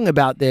wrong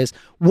about this.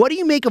 What do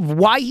you make of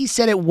why he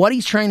said it, what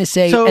he's trying to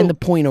say, and the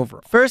point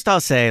overall? First, I'll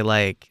say,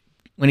 like,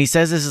 when he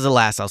says this is the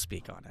last I'll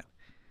speak on it.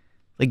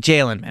 Like,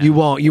 Jalen, man. You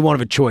won't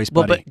have a choice,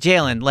 buddy. Well, but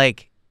Jalen,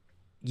 like,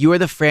 you are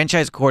the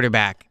franchise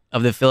quarterback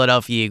of the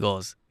Philadelphia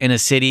Eagles in a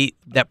city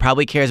that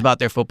probably cares about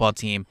their football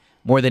team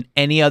more than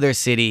any other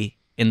city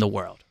in the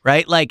world,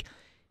 right? Like,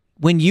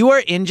 when you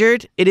are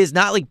injured, it is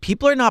not like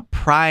people are not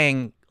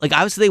prying. Like,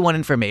 obviously they want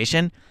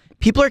information.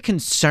 People are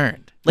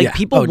concerned. Like,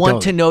 people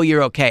want to know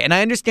you're okay. And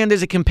I understand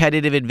there's a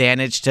competitive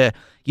advantage to,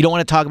 you don't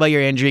want to talk about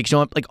your injury, 'cause you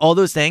don't want, like, all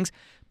those things.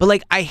 But,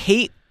 like, I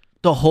hate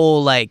the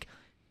whole, like,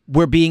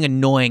 we're being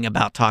annoying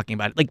about talking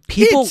about it. Like,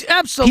 people, It's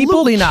absolutely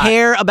people not.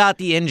 care about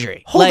the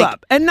injury. Hold like,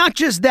 up. And not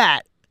just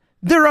that.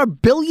 There are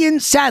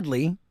billions,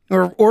 sadly,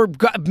 or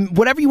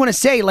whatever you want to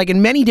say, like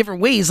in many different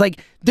ways,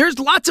 like there's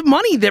lots of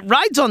money that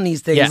rides on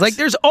these things. Yes. Like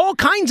there's all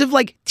kinds of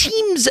like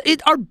teams,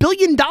 are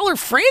billion-dollar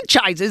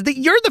franchises that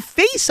you're the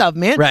face of,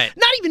 man. Right.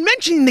 Not even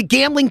mentioning the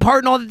gambling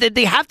part and all that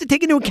they have to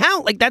take into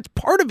account. Like that's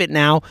part of it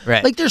now.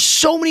 Right. Like there's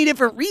so many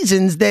different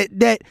reasons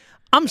that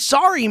I'm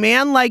sorry,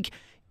 man. Like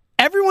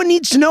everyone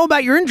needs to know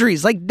about your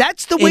injuries. Like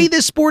that's the way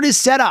this sport is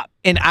set up.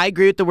 And I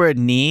agree with the word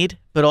need,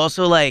 but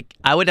also like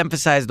I would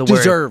emphasize the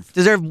Deserve. word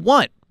deserve,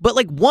 want, but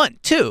like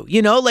want too,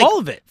 you know, like all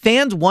of it.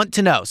 Fans want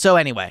to know. So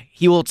anyway,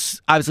 he will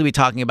obviously be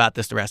talking about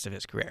this the rest of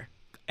his career.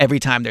 Every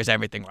time there's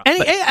everything wrong.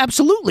 And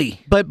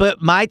absolutely.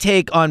 But my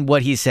take on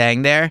what he's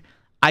saying there,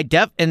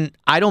 and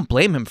I don't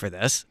blame him for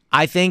this.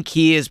 I think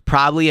he is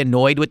probably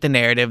annoyed with the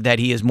narrative that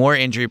he is more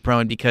injury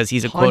prone because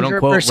he's a quote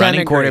unquote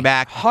running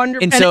quarterback.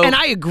 100%. And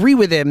I agree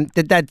with him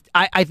that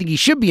I think he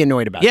should be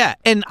annoyed about. Yeah,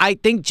 and I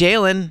think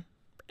Jalen,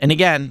 and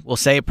again, we'll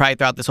say it probably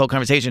throughout this whole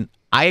conversation,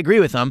 I agree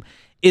with him,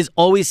 has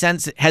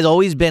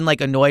always been like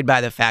annoyed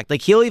by the fact,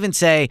 like he'll even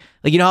say,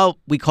 like, you know how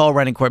we call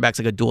running quarterbacks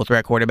like a dual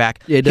threat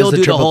quarterback? Yeah, he'll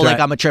do the whole threat.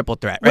 like I'm a triple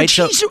threat, right?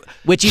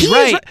 Which he's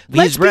right.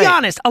 Let's be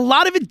honest. A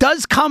lot of it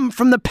does come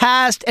from the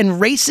past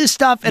and racist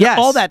stuff and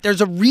all that.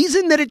 There's a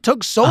reason that it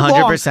took so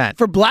 100%. long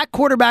for black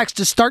quarterbacks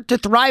to start to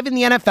thrive in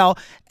the NFL,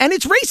 and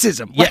it's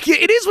racism. Yeah. Like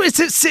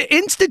it's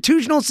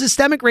institutional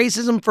systemic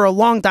racism for a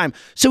long time.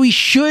 So he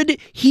should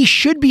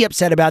be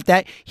upset about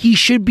that. He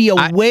should be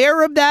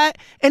aware of that,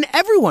 and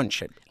everyone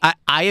should.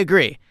 I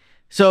agree.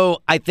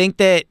 So I think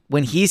that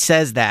when he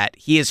says that,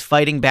 he is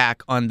fighting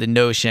back on the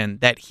notion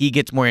that he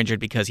gets more injured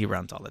because he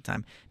runs all the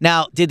time.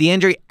 Now, did the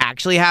injury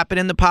actually happen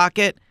in the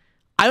pocket?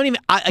 I don't even.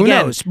 Who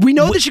knows? We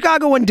know the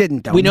Chicago one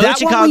didn't, though. We know that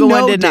the Chicago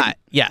one did didn't. not.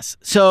 Yes.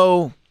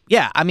 So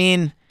yeah, I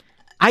mean,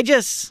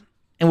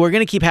 and we're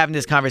gonna keep having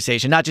this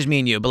conversation, not just me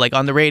and you, but like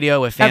on the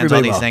radio with fans,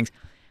 Everybody all these things.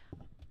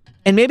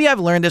 And maybe I've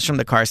learned this from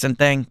the Carson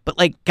thing, but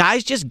like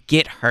guys just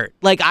get hurt.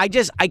 Like I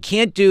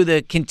can't do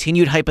the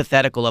continued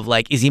hypothetical of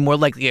like, is he more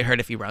likely to get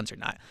hurt if he runs or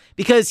not?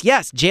 Because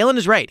yes, Jalen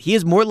is right. He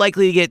is more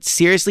likely to get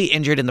seriously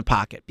injured in the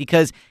pocket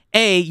because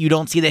A, you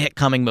don't see the hit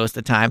coming most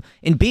of the time,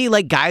 and B,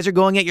 like guys are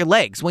going at your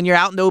legs. When you're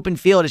out in the open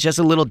field, it's just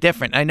a little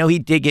different. I know he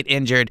did get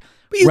injured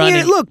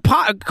running. Look,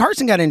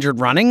 Carson got injured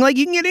running. Like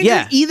you can get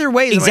injured either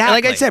way. Exactly.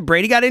 Like I said,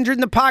 Brady got injured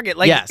in the pocket.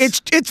 Like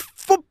it's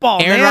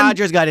football. Aaron man.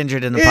 Rodgers got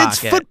injured in the It's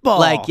pocket. football.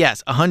 Like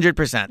yes,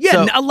 100%. Yeah,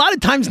 So, a lot of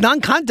times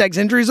non-contact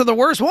injuries are the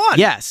worst one.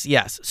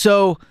 yes.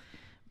 So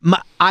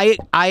I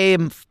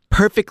am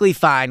perfectly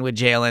fine with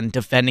Jalen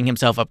defending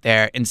himself up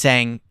there and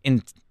saying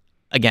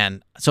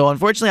again. So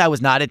unfortunately, I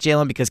was not at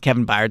Jalen because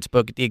Kevin Byard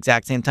spoke at the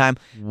exact same time.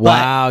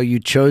 Wow, you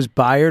chose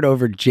Byard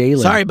over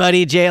Jalen. Sorry,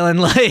 buddy,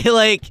 Jalen.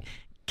 Like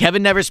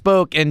Kevin never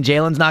spoke, and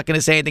Jalen's not going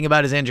to say anything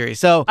about his injury.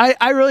 So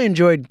I really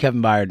enjoyed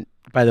Kevin Byard.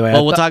 By the way,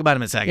 well, we'll talk about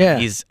him in a second. Yeah.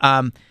 He's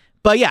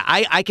but yeah,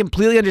 I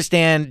completely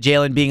understand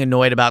Jalen being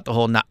annoyed about the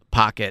whole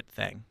pocket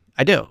thing.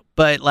 I do,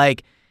 but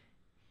like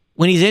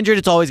when he's injured,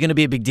 it's always going to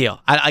be a big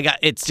deal.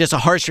 It's just a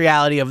harsh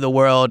reality of the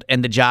world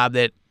and the job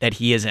that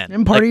he is in.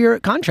 And part of your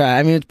contract.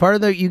 I mean, it's part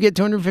of you get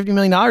 $250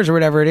 million or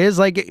whatever it is.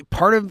 Like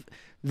part of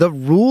the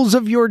rules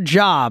of your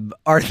job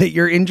are that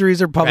your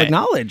injuries are public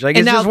knowledge. Like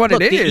and it's now, just what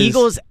look, it is. The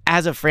Eagles,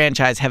 as a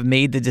franchise, have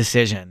made the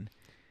decision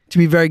to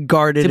be very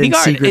guarded and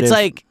secretive. It's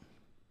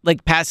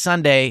like past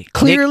Sunday.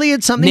 Clearly,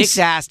 it's something. Nick's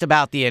asked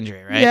about the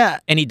injury, right? Yeah,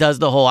 and he does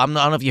the whole. I don't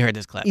know if you heard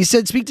this clip. He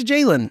said, "Speak to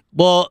Jalen."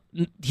 Well,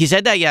 he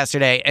said that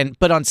yesterday,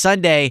 but on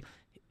Sunday,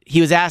 he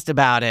was asked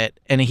about it,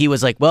 and he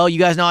was like, "Well, you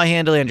guys know I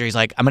handle injuries.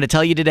 Like, I'm going to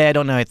tell you today. I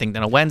don't know anything.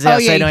 Then on Wednesday, I'll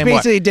say I don't know he anymore."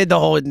 basically did the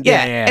whole.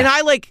 Yeah.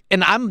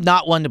 And I'm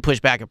not one to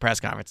push back at press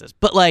conferences,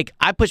 but like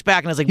I pushed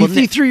back and I was like, "Well, Nick,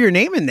 he threw your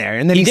name in there,"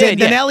 and then he said,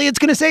 "Then Elliot's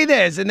going to say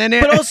this," and then.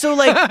 But also,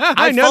 like,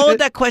 I followed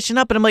that question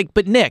up, and I'm like,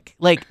 "But Nick,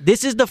 like,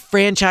 this is the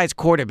franchise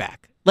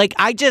quarterback. Like,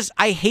 I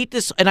hate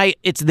this, and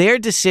it's their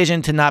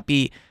decision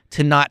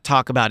to not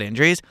talk about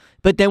injuries.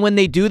 But then when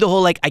they do the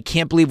whole like, I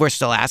can't believe we're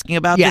still asking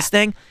about this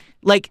thing."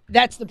 Like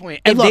that's the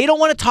point. If they don't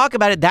want to talk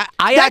about it, that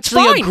I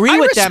actually fine. agree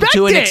with them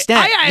to an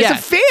extent. As a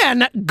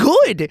fan,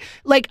 good.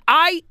 Like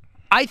I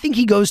think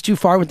he goes too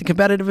far with the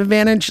competitive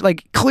advantage.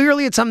 Like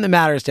clearly, it's something that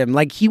matters to him.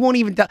 Like he won't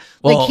even.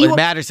 It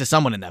matters to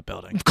someone in that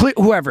building,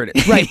 whoever it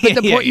is. Right, but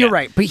the point you're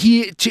right. But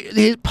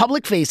his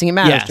public facing, it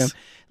matters to him.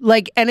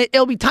 Like, and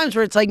it'll be times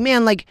where it's like,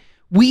 man, like.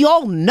 We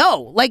all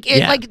know, like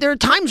there are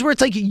times where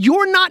it's like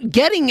you're not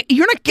getting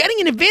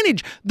an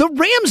advantage. The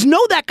Rams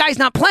know that guy's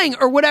not playing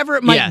or whatever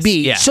it might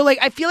be. Yeah. So like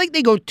I feel like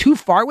they go too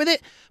far with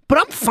it, but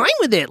I'm fine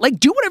with it. Like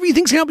do whatever you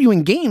think's gonna help you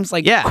in games.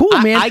 Like cool,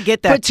 man. I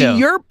get that. But to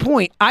your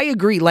point, I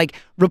agree. Like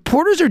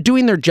reporters are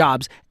doing their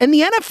jobs, and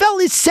the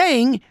NFL is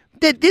saying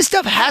that this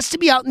stuff has to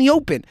be out in the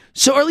open.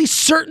 So, or at least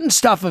certain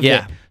stuff of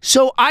it.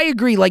 So I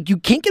agree. Like, you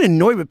can't get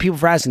annoyed with people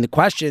for asking the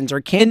questions,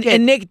 or can't.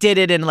 And Nick did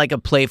it in like a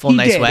playful,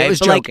 nice way. It was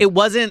but like, it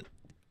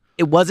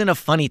wasn't a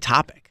funny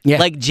topic. Yeah.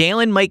 Like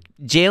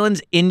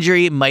Jalen's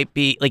injury might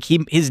be like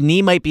his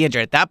knee might be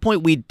injured. At that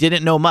point, we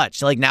didn't know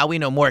much. Like, now we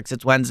know more because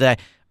it's Wednesday,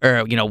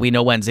 or we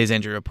know Wednesday's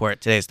injury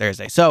report. Today's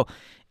Thursday. So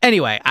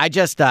anyway, I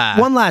just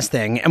one last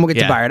thing, and we'll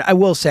get to Byard. I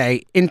will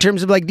say, in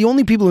terms of like the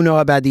only people who know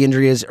how bad the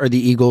injury is are the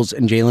Eagles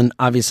and Jalen,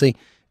 obviously,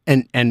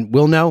 and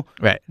will know.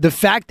 Right. The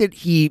fact that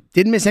he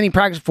didn't miss any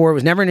practice before,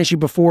 was never an issue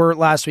before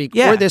last week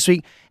or this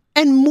week,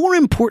 and more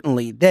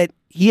importantly, that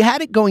he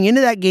had it going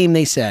into that game.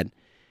 They said.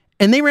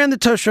 And they ran the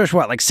tush push,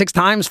 like 6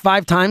 times,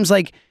 5 times?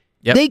 Like,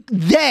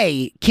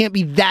 they can't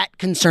be that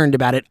concerned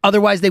about it.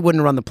 Otherwise, they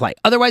wouldn't run the play.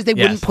 Otherwise, they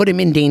wouldn't put him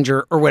in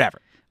danger or whatever.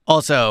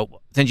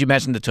 Also, since you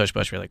mentioned the tush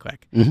push really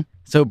quick.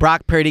 So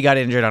Brock Purdy got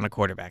injured on a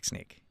quarterback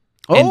sneak.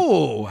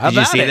 Oh, how about it? Did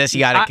you see this? He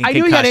got a concussion, I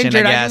knew he got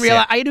injured. I didn't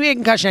realize. I knew he had a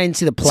concussion. I didn't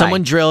see the play.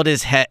 Someone drilled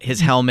his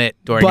helmet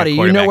during a quarterback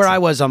Buddy, you know where sneak. I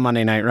was on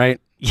Monday night, right?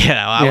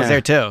 Yeah, I was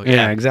there too.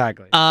 Yeah,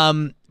 exactly.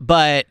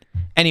 But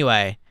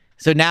anyway...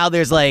 So now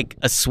there's like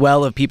a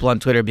swell of people on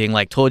Twitter being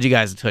like, told you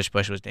guys the tush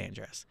push was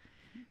dangerous.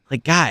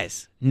 Like,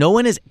 guys, no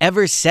one has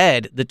ever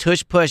said the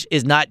tush push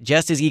is not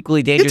just as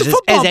equally dangerous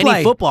as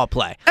any football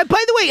play. By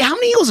the way, how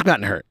many Eagles have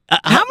gotten hurt?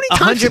 How many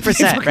times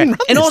 100%. Right.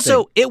 And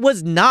also, it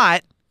was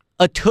not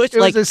a tush. It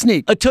was a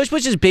sneak. A tush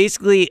push is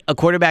basically a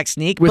quarterback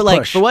sneak. With but like,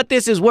 push. for what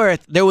this is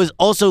worth, there was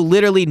also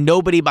literally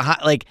nobody behind.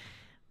 Like,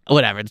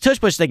 whatever. The tush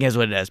push thing is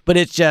what it is. But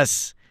it's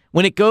just,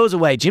 when it goes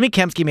away, Jimmy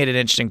Kempski made an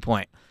interesting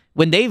point.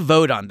 When they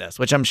vote on this,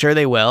 which I'm sure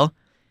they will,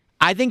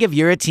 I think if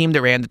you're a team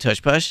that ran the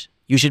tush push,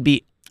 you should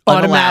be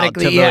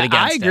automatically to vote against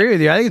it. I agree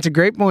with you. I think it's a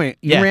great point.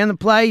 You ran the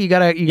play, you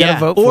gotta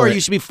vote for it. Or you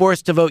should be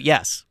forced to vote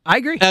yes. I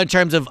agree. In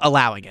terms of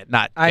allowing it,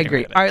 not I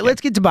agree. All right, let's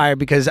get to Byard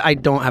because I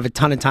don't have a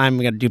ton of time.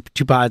 We got to do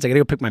 2 pods. I got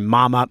to go pick my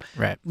mom up.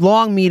 Right.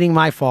 Long meeting,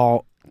 my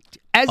fault.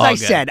 As I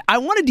said, I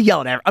wanted to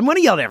yell at. I'm going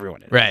to yell at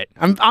everyone. Right.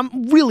 I'm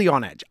really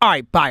on edge. All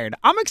right, Byard.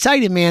 I'm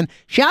excited, man.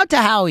 Shout out to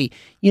Howie.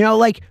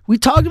 Like we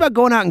talked about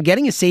going out and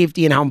getting a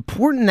safety and how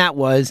important that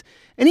was.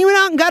 And he went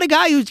out and got a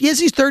guy who's, yes,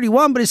 he's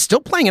 31, but is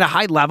still playing at a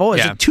high level.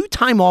 Is a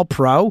 2-time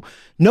All-Pro,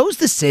 knows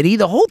the city,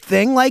 the whole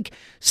thing. Like,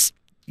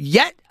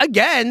 yet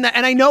again,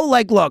 and I know,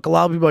 like, look, a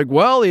lot of people are like,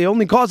 well, he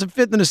only calls a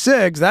 5th and a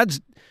 6th. That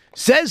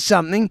says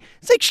something.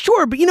 It's like,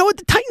 sure, but you know what?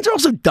 The Titans are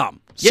also dumb.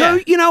 So,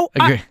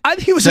 I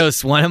think it was... So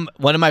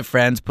one of my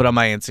friends put on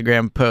my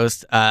Instagram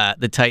post,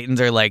 the Titans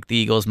are like the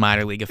Eagles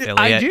minor league affiliate.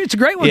 I do. It's a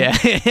great one. Yeah.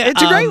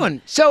 It's a great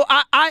one. So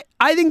I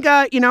think,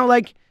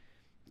 like,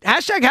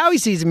 hashtag Howie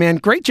season, man.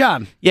 Great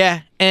job.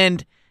 Yeah,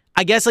 and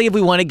I guess, like, if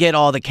we want to get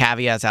all the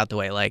caveats out the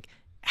way, like,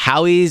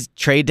 Howie's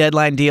trade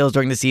deadline deals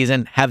during the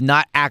season have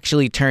not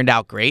actually turned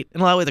out great.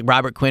 In a lot of ways, like,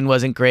 Robert Quinn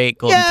wasn't great.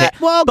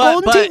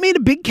 Golden Tate made a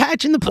big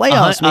catch in the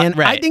playoffs, man.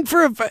 Right. I think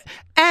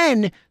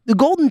and the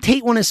Golden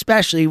Tate one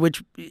especially,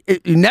 which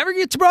it never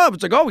gets brought up.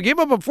 It's like, oh, we gave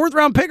up a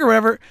 4th-round pick or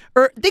whatever.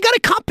 Or they got a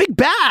comp pick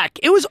back.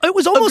 It was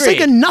almost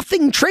like a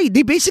nothing trade.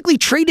 They basically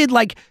traded,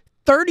 like,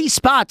 30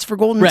 spots for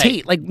Golden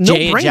Tate. Like, no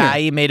brainer.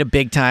 Jay made a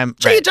big time.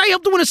 Jay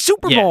helped to win a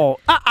Super Bowl.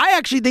 I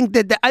actually think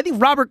that I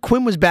think Robert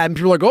Quinn was bad, and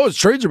people are like, oh, his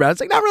trades are bad. It's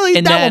like, not really.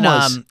 And that then, one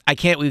was. we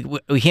can't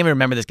even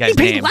remember this guy's he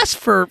paid name. less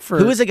for.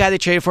 Who was the guy they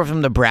traded for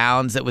from the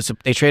Browns?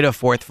 They traded a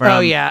 4th from. Oh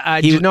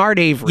yeah, Jannard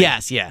Avery.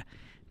 Yes, yeah.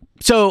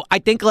 So I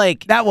think,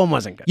 like, that one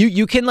wasn't good.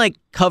 You can, like,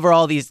 cover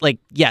all these, like,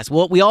 yes.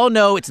 Well, we all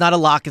know it's not a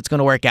lock. It's going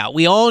to work out.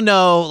 We all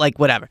know, like,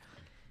 whatever.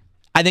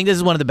 I think this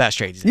is one of the best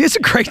trades. It's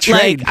a great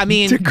trade. Like, I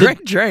mean, it's a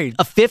great trade.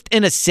 A 5th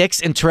and a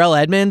 6th in Terrell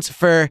Edmonds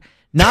for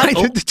not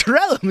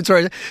Terrell Edmonds.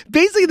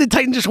 Basically, the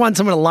Titans just want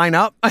someone to line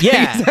up.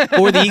 Yeah,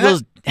 or the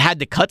Eagles had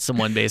to cut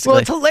someone, basically. Well,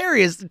 it's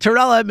hilarious.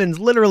 Terrell Edmonds,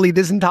 literally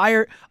this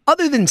entire,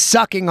 other than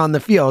sucking on the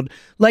field,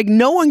 like,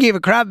 no one gave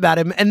a crap about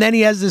him. And then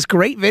he has this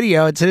great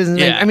video at Citizens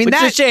Bank. I mean, which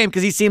is a shame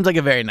because he seems like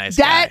a very nice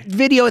guy. That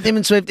video with him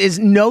and Swift is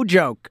no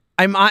joke.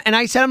 And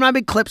I said I'm not a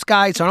big clips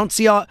guy, so I don't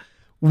see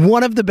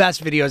one of the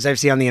best videos I've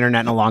seen on the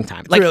internet in a long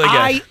time. Like, really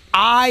good.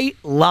 I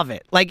love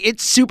it. Like,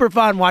 it's super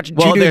fun watching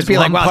two dudes be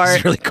like, wow, this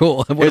is really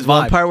cool. There's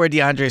one part where I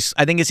think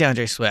it's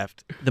DeAndre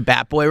Swift, the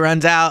Bat Boy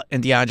runs out,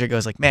 and DeAndre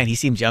goes like, man, he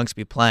seems young to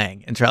be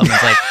playing. And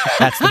Trellman's like,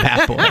 that's the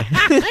Bat Boy.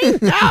 I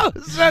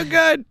know, so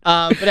good.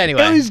 But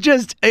anyway.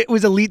 It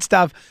was elite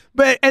stuff.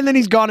 And then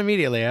he's gone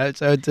immediately.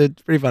 So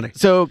it's pretty funny.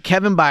 So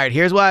Kevin Byard,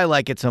 here's why I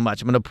like it so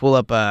much. I'm going to pull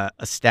up a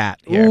stat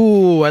here.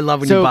 Ooh, I love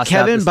when you bust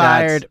out the stats. So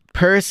Kevin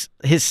Byard,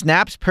 his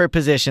snaps per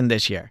position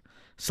this year.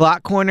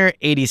 Slot corner,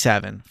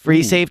 87.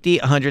 Free safety,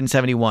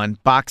 171.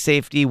 Box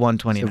safety,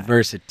 129. So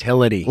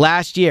versatility.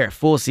 Last year,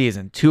 full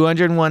season,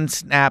 201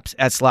 snaps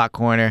at slot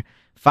corner,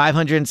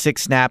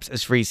 506 snaps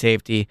as free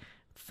safety,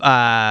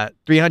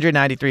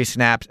 393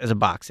 snaps as a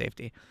box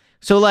safety.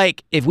 So,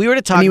 like, if we were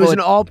to talk about... And he was an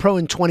All-Pro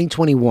in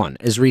 2021,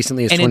 as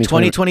recently as 2020. And in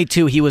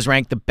 2022, he was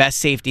ranked the best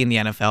safety in the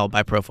NFL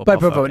by Pro Football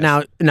Focus.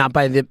 Now, not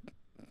by the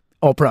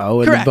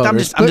All-Pro. Correct. I'm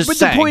just but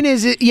saying. The point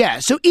is,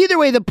 so either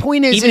way, the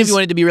point is... Even if you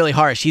wanted to be really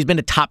harsh, he's been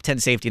a top 10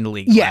 safety in the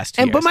league the last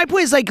 2 years. But my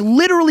point is, like,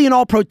 literally an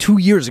All-Pro 2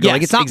 years ago. Yes,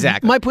 like, it's not,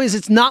 exactly. My point is,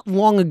 it's not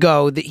long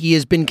ago that he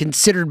has been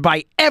considered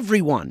by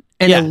everyone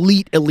an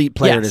elite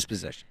player at his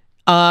position.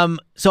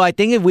 So I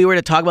think if we were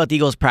to talk about the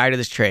Eagles prior to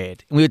this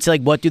trade, we would say,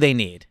 like, what do they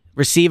need?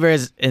 Receiver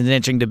is an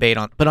interesting debate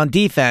but on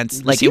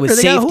defense, like, it was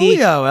they safety.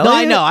 got Julio,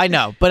 No, I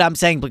know, but I'm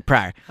saying, like,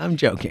 prior. I'm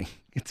joking.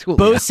 It's Julio.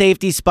 Both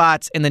safety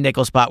spots in the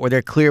nickel spot where there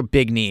are clear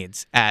big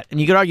needs at, and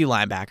you could argue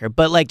linebacker,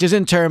 but, like, just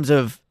in terms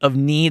of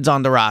needs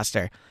on the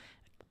roster,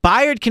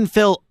 Byard can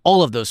fill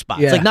all of those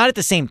spots. Yeah. Like, not at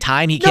the same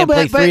time. He can't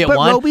play three at but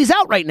one. Roby's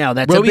out right now.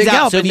 That's Roby's a big out.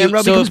 help. So and then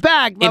Roby comes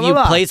back. Blah, if blah, you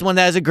blah. place one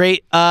that has a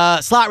great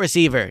slot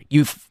receiver,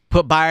 you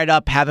put Byard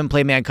up, have him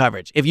play man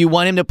coverage. If you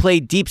want him to play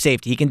deep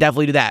safety, he can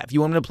definitely do that. If you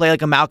want him to play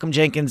like a Malcolm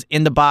Jenkins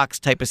in the box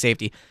type of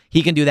safety,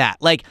 he can do that.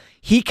 Like,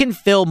 he can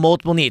fill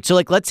multiple needs. So,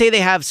 like, let's say they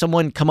have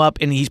someone come up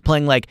and he's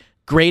playing like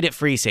great at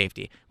free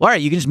safety. Well, all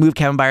right, you can just move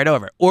Kevin Byard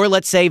over. Or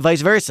let's say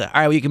vice versa.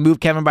 All right, well, you can move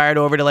Kevin Byard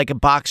over to like a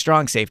box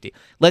strong safety.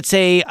 Let's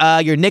say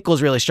your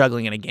nickel's really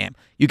struggling in a game.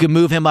 You can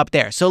move him up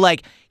there. So,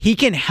 like, he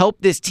can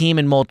help this team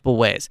in multiple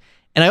ways.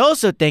 And I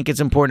also think it's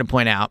important to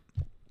point out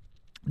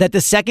that the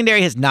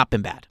secondary has not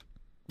been bad.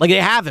 Like, they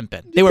haven't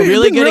been. They were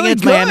really good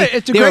against Miami.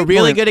 They were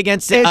really good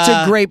against It's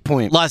a great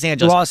point. Los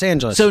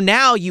Angeles. So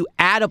now you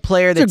add a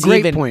player that's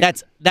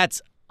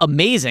that's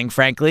amazing,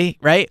 frankly,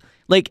 right?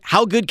 Like,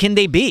 how good can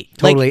they be?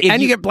 Totally. Like,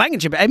 and you get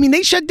Blankenship. I mean,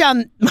 they shut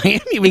down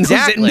Miami with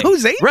exactly.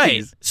 those 80s.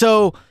 Right.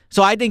 So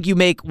I think you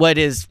make what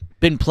has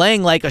been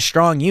playing like a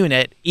strong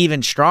unit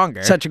even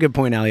stronger. Such a good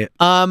point, Elliot.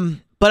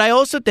 But I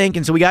also think,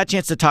 and so we got a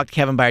chance to talk to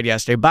Kevin Byard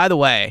yesterday. By the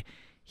way,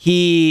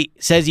 he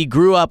says he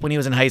grew up when he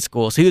was in high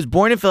school. So he was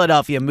born in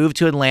Philadelphia, moved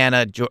to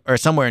Atlanta or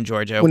somewhere in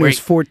Georgia. When he was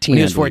 14. When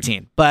he was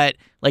 14. But,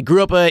 like,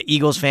 grew up a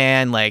Eagles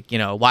fan, like, you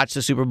know, watched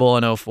the Super Bowl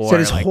in 2004. Said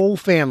his whole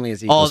family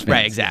is Eagles fans.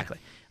 Right, exactly.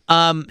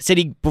 Said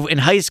in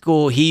high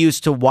school, he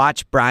used to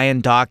watch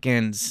Brian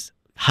Dawkins'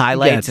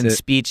 highlights and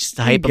speech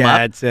to hype him up.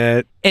 That's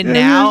it. And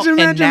now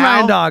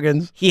Brian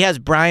Dawkins. He has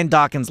Brian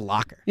Dawkins'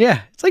 locker.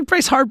 Yeah, it's like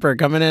Bryce Harper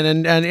coming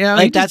in and you know,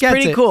 like, that's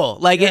pretty cool.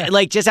 Like,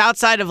 like, just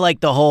outside of like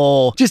the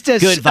whole just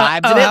good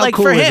vibes in it, like,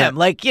 cool for him,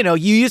 like, you know,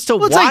 you used to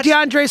watch. It's like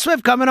DeAndre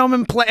Swift coming home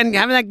and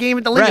having that game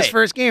at the Lakers'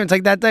 first game. It's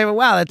like that type of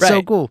wow, that's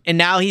so cool. And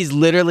now he's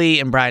literally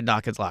in Brian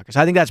Dawkins' locker. So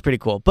I think that's pretty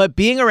cool. But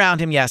being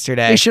around him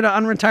yesterday, they should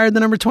have unretired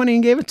the number 20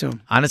 and gave it to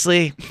him.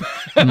 Honestly,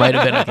 it might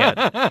have been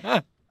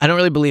okay. I don't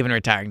really believe in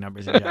retiring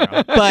numbers in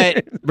general,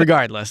 but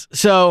regardless.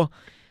 So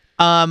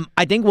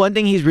I think one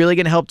thing he's really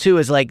going to help too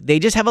is, like, they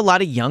just have a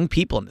lot of young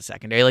people in the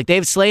secondary. Like, they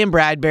have Slay and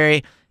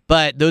Bradbury,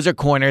 but those are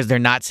corners. They're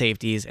not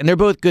safeties, and they're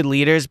both good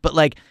leaders. But,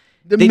 like,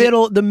 the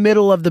middle of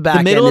the back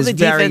end is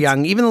very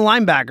young. Even the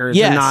linebackers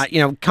are not. You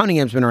know,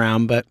 Cunningham's been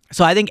around, but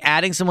so I think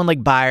adding someone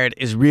like Byard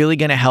is really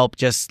going to help.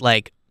 Just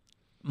like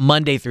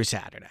Monday through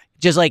Saturday,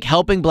 just like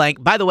helping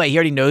Blank. By the way, he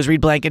already knows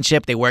Reed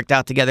Blankenship. They worked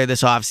out together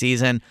this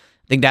offseason.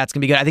 I think that's going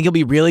to be good. I think he'll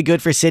be really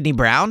good for Sidney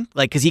Brown,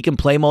 like, because he can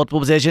play multiple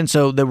positions.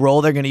 So the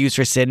role they're going to use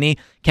for Sidney,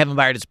 Kevin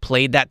Byard has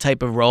played that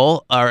type of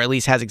role, or at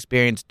least has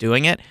experience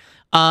doing it.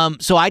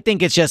 So I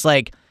think it's just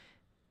like,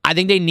 I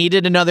think they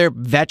needed another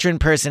veteran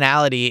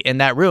personality in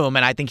that room,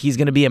 and I think he's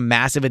going to be a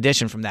massive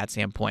addition from that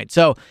standpoint.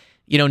 So,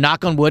 you know,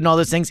 knock on wood and all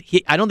those things,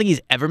 I don't think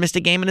he's ever missed a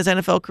game in his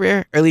NFL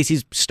career, or at least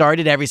he's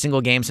started every single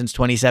game since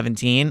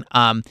 2017.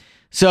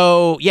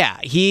 So, yeah,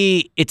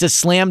 it's a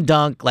slam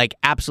dunk, like,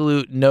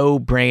 absolute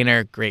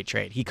no-brainer, great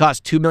trade. He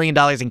cost $2 million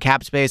in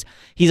cap space.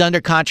 He's under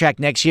contract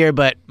next year,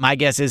 but my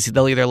guess is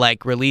they'll either,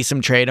 like, release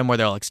him, trade him, or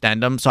they'll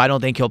extend him. So I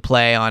don't think he'll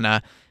play on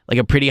a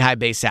pretty high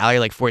base salary,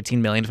 like $14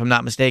 million, if I'm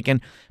not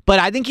mistaken. But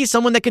I think he's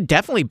someone that could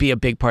definitely be a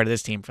big part of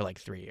this team for, like,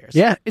 3 years.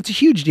 Yeah, it's a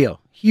huge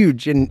deal.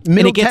 Huge. And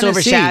it gets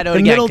overshadowed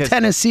again. Middle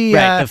Tennessee.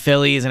 Right, the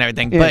Phillies and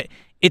everything. Yeah. But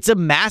it's a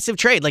massive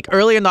trade. Like,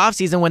 earlier in the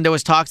offseason when there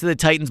was talks of the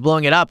Titans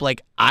blowing it up,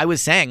 like, I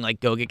was saying, like,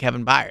 go get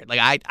Kevin Byard.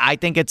 Like, I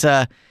think it's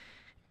and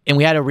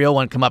we had a real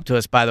one come up to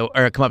us come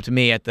up to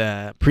me at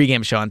the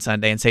pregame show on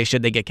Sunday and say,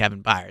 should they get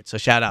Kevin Byard? So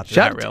shout out to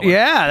that real one.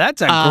 Yeah,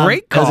 that's a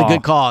great call. That was a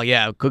good call.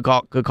 Yeah,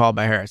 good call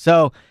by her.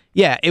 So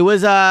yeah, it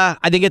was. I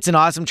think it's an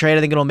awesome trade.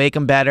 I think it'll make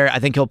him better. I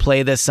think he'll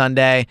play this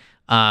Sunday.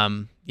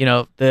 You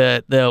know,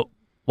 the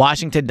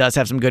Washington does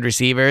have some good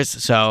receivers,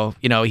 so,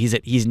 you know,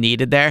 he's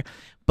needed there.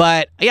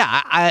 But yeah,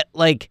 I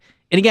like,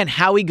 and again,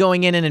 Howie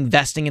going in and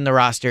investing in the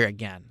roster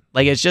again.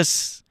 Like,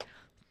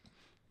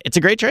 it's a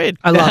great trade.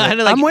 I love it.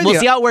 Like, I'm with you. We'll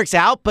see how it works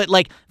out, but,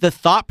 like, the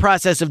thought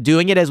process of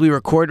doing it as we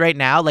record right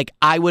now, like,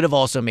 I would have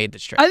also made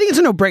this trade. I think it's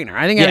a no-brainer.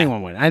 I think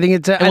anyone would. I think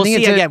it's.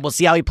 We'll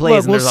see how he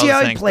plays. Look, we'll see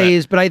how he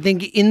plays, but I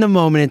think in the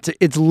moment,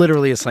 it's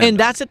literally a slam. And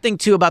that's the thing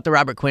too about the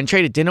Robert Quinn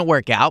trade. It didn't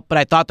work out, but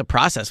I thought the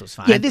process was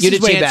fine. Yeah, this is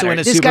way better.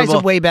 This guy's a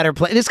way better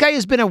player. This guy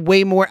has been a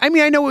way more. I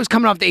mean, I know it was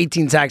coming off the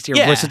 18 sacks here.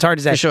 Yeah, it's hard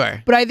as that.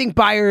 Sure. But I think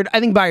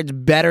Byard's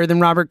better than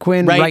Robert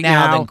Quinn right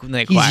now.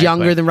 Than He's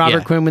younger than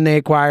Robert Quinn when they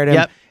acquired him.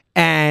 Yep.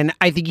 And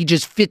I think he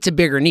just fits a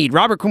bigger need.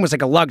 Robert Quinn was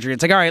like a luxury.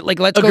 It's like, all right, like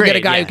let's go get a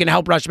guy who can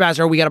help rush the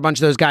passer. We got a bunch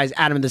of those guys,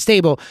 add him in the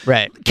stable.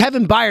 Right.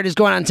 Kevin Byard is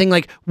going out and saying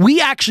like,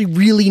 we actually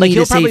really need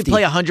he'll a safety. probably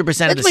play 100% of the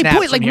snaps. That's my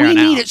point. Like we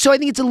need it. So I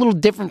think it's a little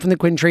different from the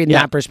Quinn trade in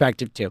that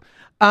perspective too.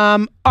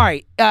 All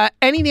right.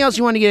 Anything else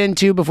you want to get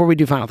into before we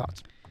do final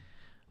thoughts?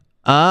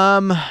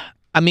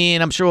 I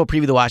mean, I'm sure we'll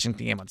preview the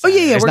Washington game on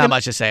Saturday. There's not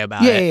much to say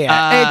about it.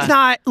 It's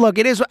not. Look,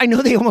 it is. I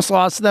know they almost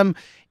lost to them.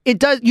 It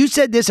does. You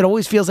said this. It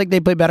always feels like they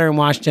play better in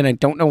Washington. I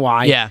don't know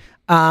why. Yeah.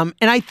 And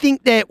I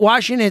think that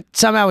Washington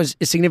somehow is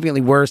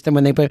significantly worse than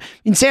when they play.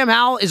 And Sam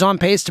Howell is on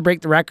pace to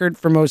break the record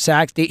for most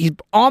sacks. He's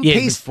on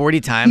pace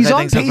 40 times. He's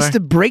I on think, pace so to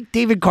break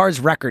David Carr's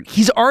record.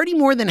 He's already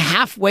more than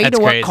halfway That's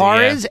to what crazy,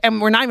 Carr is,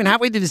 and we're not even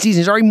halfway through the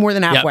season. He's already more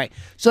than halfway.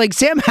 So like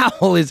Sam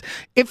Howell is.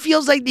 It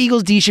feels like the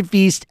Eagles' D should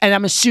feast, and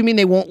I'm assuming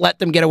they won't let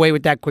them get away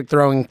with that quick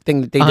throwing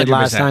thing that they did 100%.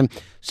 last time.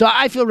 So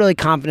I feel really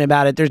confident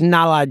about it. There's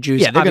not a lot of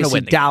juice. Yeah, they're going to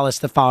Obviously, win Dallas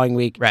the following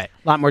week. Right.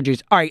 A lot more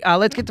juice. All right,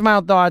 let's get to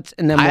final thoughts,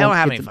 and then I don't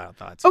have any final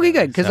thoughts. Okay,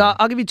 good, because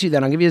I'll give you two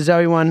then. I'll give you a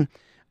Zoe one,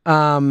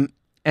 and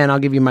I'll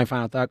give you my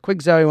final thought.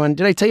 Quick Zoe one.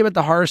 Did I tell you about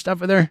the horror stuff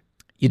with her?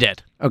 You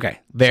did. Okay.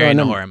 Very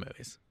into horror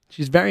movies.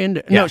 She's very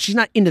into... No, she's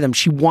not into them.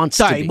 She wants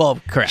to be. Well,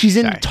 correct. She's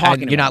into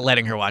talking You're about not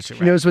letting her watch it,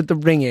 She knows what The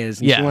Ring is,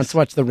 and she Yes. wants to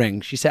watch The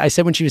Ring. I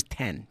said when she was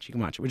 10, she can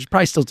watch it, which is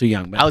probably still too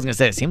young. But I was going to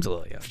say, it seems a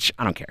little young.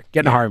 I don't care.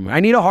 Get in a horror movie. I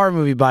need a horror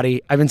movie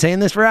buddy. I've been saying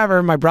this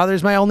forever. My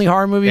brother's my only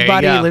horror movie There you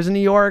buddy. He go. lives in New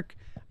York.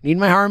 Need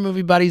my horror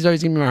movie buddy. He's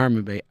always going to be my horror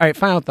movie buddy. All right,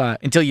 final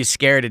thought. Until you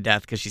scare her to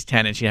death because she's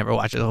 10 and she never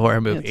watches a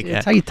horror movie again.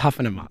 It's how you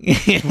toughen him up.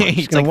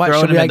 It's like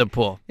throwing him in the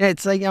pool. Yeah,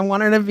 it's like I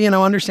want her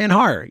to, understand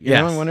horror. You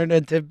know, I want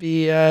her to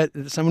be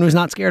someone who's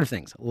not scared of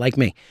things, like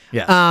me.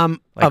 Yes.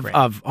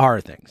 Of horror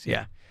things.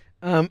 Yeah.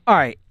 All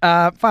right.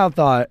 Final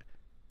thought.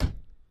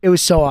 It was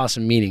so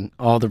awesome meeting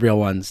all the real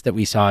ones that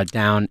we saw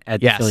down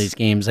at the Phillies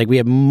games. Like we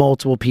had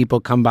multiple people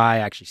come by,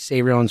 actually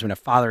say real ones. We had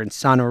a father and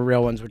son who were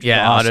real ones, which was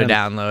awesome. Auto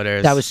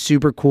downloaders. That was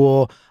super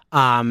cool.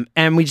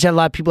 And we just had a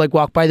lot of people like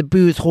walk by the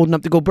booth holding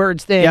up the Go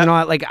Birds thing and all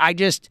that. Like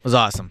it was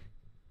awesome.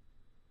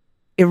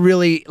 It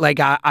really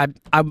I'm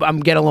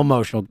getting a little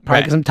emotional,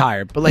 probably because I'm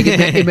tired. But like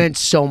it meant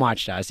so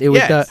much to us. It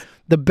was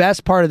the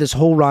best part of this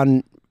whole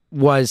run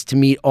was to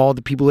meet all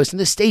the people listening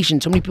to the station.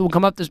 So many people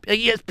come up to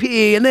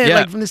ESP and then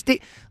like from the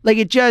state, like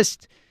it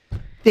just.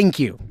 Thank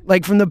you,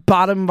 like from the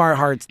bottom of our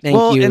hearts. Thank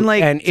you,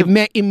 and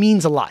it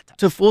means a lot.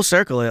 To full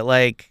circle it,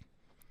 like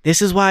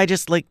this is why I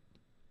just like.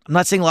 I'm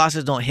not saying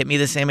losses don't hit me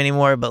the same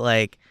anymore, but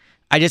like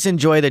I just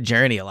enjoy the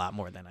journey a lot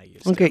more than I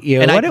used to. Look at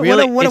you. And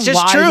what it's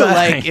just true.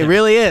 Like it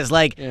really is.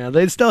 Like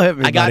they still hit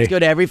me. I got to go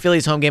to every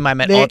Phillies home game. I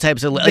met all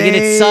types of. Like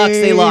it sucks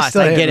they lost.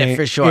 I get it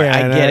for sure.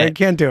 I get it. I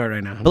can't do it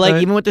right now. But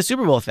like even with the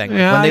Super Bowl thing,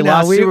 when they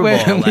lost we, Super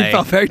Bowl, we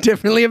felt very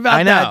differently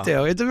about that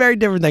too. It's a very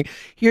different thing.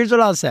 Here's what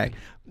I'll say.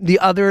 The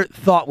other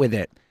thought with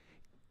it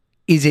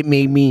is it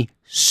made me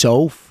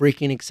so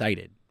freaking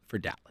excited for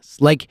Dallas.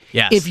 Like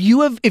if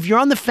you're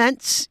on the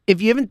fence, if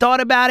you haven't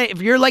thought about it,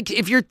 if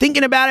you're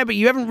thinking about it, but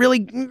you haven't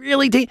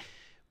really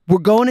we're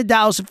going to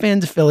Dallas with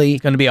fans of Philly.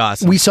 It's going to be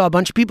awesome. We saw a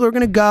bunch of people who are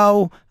going to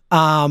go.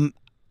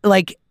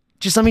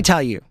 Just let me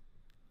tell you,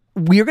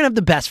 we're going to have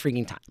the best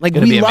freaking time. Like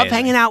we love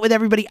hanging out with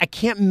everybody. I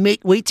can't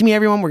wait to meet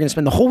everyone. We're going to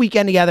spend the whole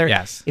weekend together.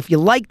 Yes. If you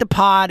like the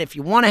pod, if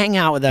you want to hang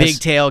out with us. Big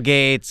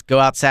tailgates, go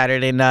out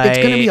Saturday night. It's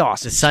going to be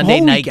awesome. The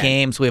Sunday night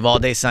games. We have all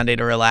day Sunday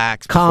to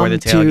relax before the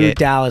tailgate. Come to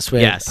Dallas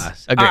with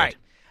us. Agreed. All right.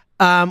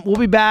 We'll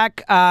be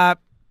back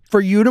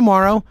for you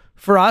tomorrow,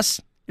 for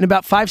us, in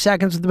about 5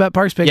 seconds with the Bet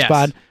Parks Picks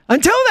pod.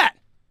 Until then,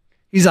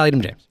 he's Elliot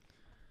James.